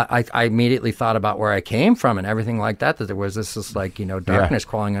I immediately thought about where I came from and everything like that, that there was this like, you know, darkness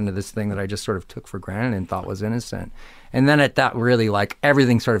crawling under this thing that I just sort of took for granted and thought was innocent. And then that really, like,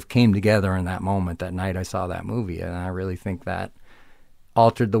 everything sort of came together in that moment, that night I saw that movie. And I really think that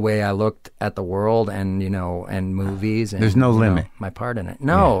altered the way I looked at the world and, you know, and movies. And, there's no limit. My part in it.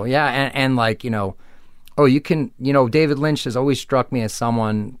 No, and like, you know, David Lynch has always struck me as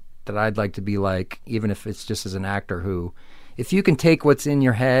someone that I'd like to be like, even if it's just as an actor, who, if you can take what's in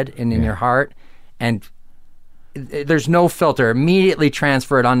your head and in your heart and there's no filter, immediately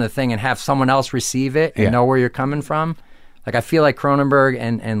transfer it on the thing and have someone else receive it and know where you're coming from. Like, I feel like Cronenberg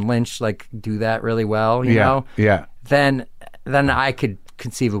and Lynch, like, do that really well, you know? Yeah. Then I could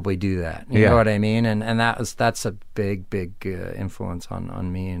conceivably do that. You know what I mean? And that's a big influence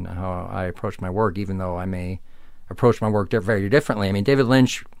on me and how I approach my work, even though I may approach my work very differently. I mean, David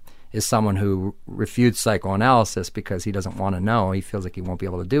Lynch is someone who refutes psychoanalysis because he doesn't want to know. He feels like he won't be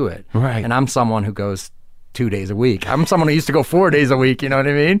able to do it. Right. And I'm someone who goes 2 days a week. I'm someone who used to go 4 days a week, you know what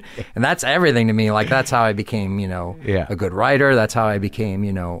I mean? And that's everything to me. Like, that's how I became, you know, a good writer. That's how I became,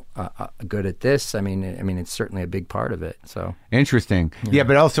 you know, good at this. I mean, it's certainly a big part of it. So interesting. Yeah,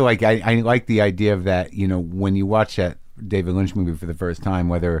 but also, like, I like the idea of that, you know, when you watch that David Lynch movie for the first time,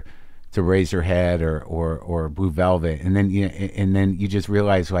 whether to Razorhead or Blue Velvet, and then you just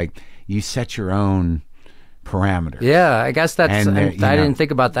realize, like, you set your own parameters. Yeah, I guess that's. And, I didn't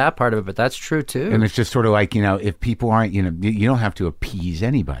think about that part of it, but that's true too. And it's just sort of like, you know, if people aren't, you know, you don't have to appease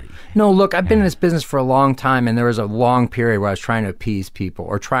anybody. No, look, I've been in this business for a long time, and there was a long period where I was trying to appease people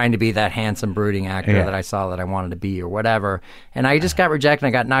or trying to be that handsome, brooding actor that I saw that I wanted to be or whatever, and I just got rejected.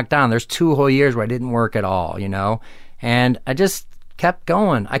 And I got knocked down. There's 2 whole years where I didn't work at all, you know, and I just kept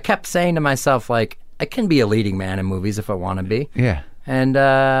going. I kept saying to myself, like, I can be a leading man in movies if I want to be. Yeah. And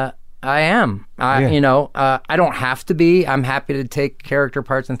I am. You know, I don't have to be. I'm happy to take character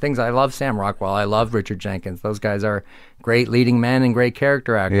parts and things. I love Sam Rockwell. I love Richard Jenkins. Those guys are great leading men and great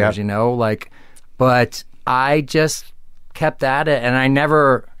character actors, you know, like, but I just kept at it and I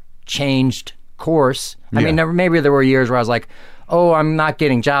never changed course. I mean, maybe there were years where I was like, oh, I'm not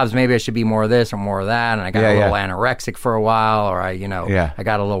getting jobs. Maybe I should be more of this or more of that. And I got a little anorexic for a while, or I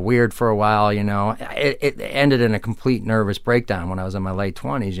got a little weird for a while, you know. It ended in a complete nervous breakdown when I was in my late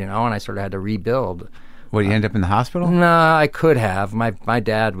 20s, you know, and I sort of had to rebuild. What, you end up in the hospital? No, I could have. My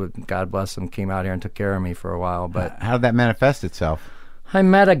dad, God bless him, came out here and took care of me for a while. But how did that manifest itself? I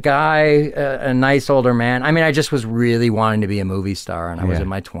met a guy, a nice older man. I mean, I just was really wanting to be a movie star, and I was in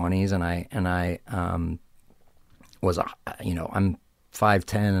my 20s, and I was, you know, I'm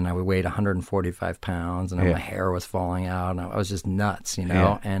 5'10", and I would weigh 145 pounds, and my hair was falling out, and I was just nuts, you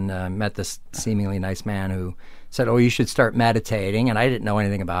know, and met this seemingly nice man who said, oh, you should start meditating, and I didn't know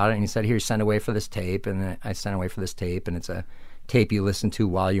anything about it, and he said, here, send away for this tape, and I sent away for this tape, and it's a tape you listen to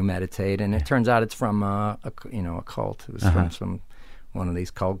while you meditate, and it turns out it's from, a cult. It was from one of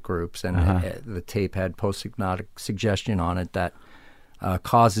these cult groups, and the tape had post-hypnotic suggestion on it that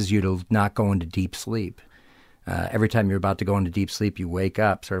causes you to not go into deep sleep. Every time you're about to go into deep sleep, you wake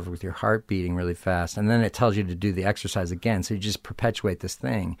up sort of with your heart beating really fast, and then it tells you to do the exercise again, so you just perpetuate this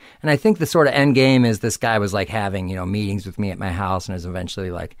thing. And I think the sort of end game is this guy was like having, you know, meetings with me at my house, and is eventually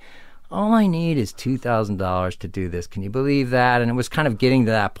like, all I need is $2,000 to do this. Can you believe that? And it was kind of getting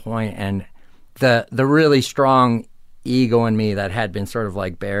to that point, and the really strong ego in me that had been sort of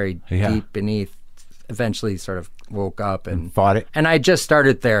like buried deep beneath eventually sort of woke up and fought it. And I just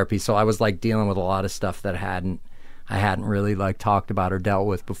started therapy, so I was like dealing with a lot of stuff that I hadn't really like talked about or dealt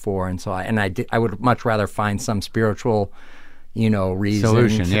with before, and so I would much rather find some spiritual, reason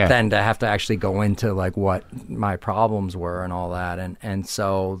solution, than to have to actually go into like what my problems were and all that, and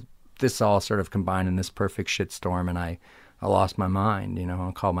so this all sort of combined in this perfect shitstorm, and I lost my mind.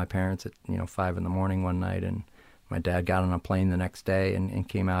 I called my parents at 5 a.m. one night, and my dad got on a plane the next day and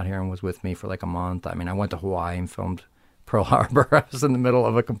came out here and was with me for like a month. I mean, I went to Hawaii and filmed Pearl Harbor. I was in the middle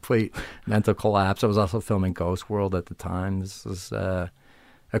of a complete mental collapse. I was also filming Ghost World at the time. This was a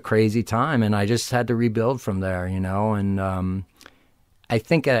crazy time, and I just had to rebuild from there, and I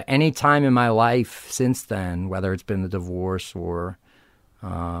think at any time in my life since then, whether it's been the divorce or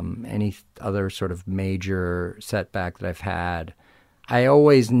any other sort of major setback that I've had, I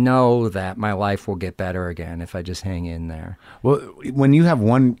always know that my life will get better again if I just hang in there. Well, when you have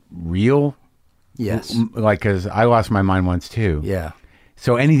one real, yes, like, because I lost my mind once too. Yeah.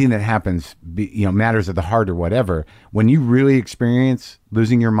 So anything that happens, matters of the heart or whatever, when you really experience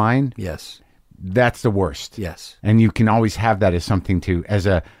losing your mind, yes, that's the worst. Yes. And you can always have that as something as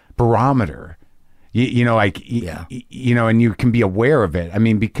a barometer. And you can be aware of it. I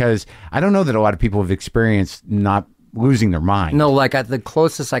mean, because I don't know that a lot of people have experienced not losing their mind. No, like the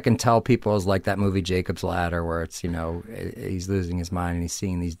closest I can tell people is like that movie Jacob's Ladder, where it's he's losing his mind and he's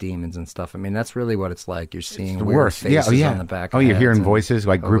seeing these demons and stuff. I mean, that's really what it's like. You're seeing weird faces on the back. You're hearing voices,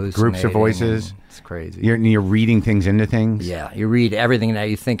 like groups of voices. It's crazy. You're reading things into things. Yeah, you read everything that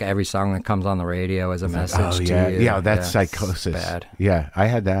you think every song that comes on the radio as a message to you. Yeah, that's psychosis. Bad. Yeah, I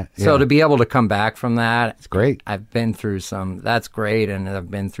had that. Yeah. So to be able to come back from that, it's great. I've been through some. That's great, and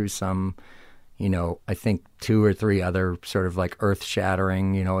I've been through some. I think 2 or 3 other sort of like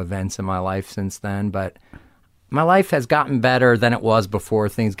earth-shattering, events in my life since then. But my life has gotten better than it was before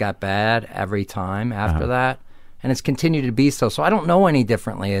things got bad every time after that. And it's continued to be so. So I don't know any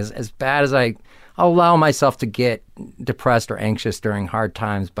differently. As bad as I'll allow myself to get depressed or anxious during hard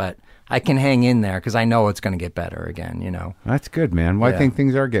times, but I can hang in there because I know it's going to get better again, That's good, man. Well, I think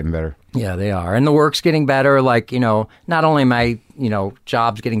things are getting better. Yeah, they are. And the work's getting better. Like, not only my,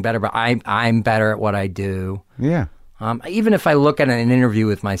 job's getting better, but I'm better at what I do. Yeah. Even if I look at an interview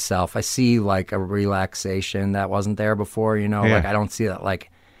with myself, I see like a relaxation that wasn't there before, like I don't see that like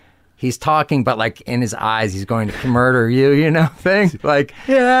he's talking, but like in his eyes, he's going to murder you, thing. Like,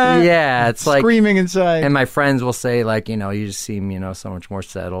 yeah, it's like screaming inside. And my friends will say like, you just seem, so much more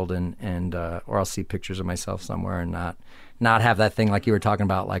settled and or I'll see pictures of myself somewhere and not have that thing like you were talking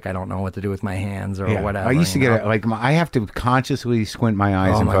about, like I don't know what to do with my hands or whatever. I used to get I have to consciously squint my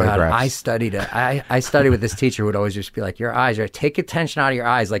eyes in photographs. God. I studied it. I studied with this teacher who would always just be like, your eyes, take attention out of your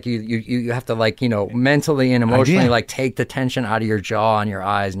eyes. Like you have to like, mentally and emotionally like take the tension out of your jaw and your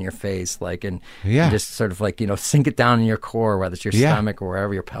eyes and your face, like and just sort of like, sink it down in your core, whether it's your stomach or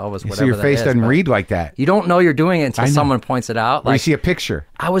wherever, your pelvis, whatever. So your face doesn't read like that. You don't know you're doing it until someone points it out. Like, you see a picture.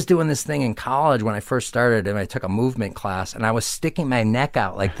 I was doing this thing in college when I first started, and I took a movement class, and I was sticking my neck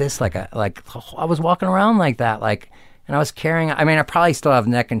out like this, like I was walking around like that, like, and I was carrying. I mean, I probably still have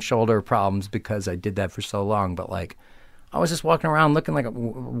neck and shoulder problems because I did that for so long, but like, I was just walking around looking like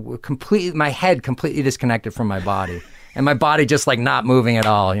my head completely disconnected from my body, and my body just like not moving at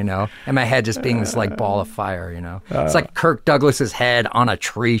all, and my head just being this like ball of fire, It's like Kirk Douglas's head on a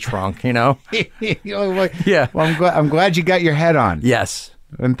tree trunk, Yeah. Well, I'm glad you got your head on. Yes.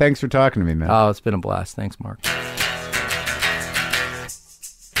 And thanks for talking to me, man. Oh, it's been a blast. Thanks, Mark.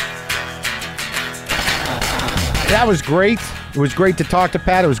 That was great. It was great to talk to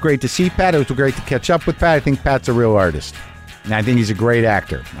Pat. It was great to see Pat. It was great to catch up with Pat. I think Pat's a real artist. And I think he's a great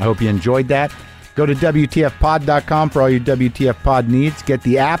actor. I hope you enjoyed that. Go to WTFpod.com for all your WTF Pod needs. Get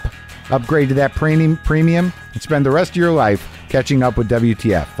the app, upgrade to that premium, and spend the rest of your life catching up with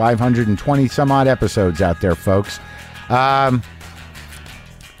WTF. 520 some odd episodes out there, folks.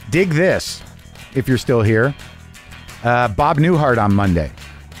 Dig this, if you're still here. Bob Newhart on Monday.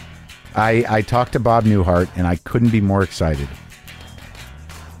 I talked to Bob Newhart, and I couldn't be more excited.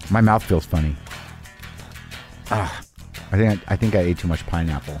 My mouth feels funny. I think I ate too much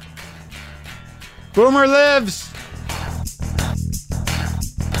pineapple. Boomer lives!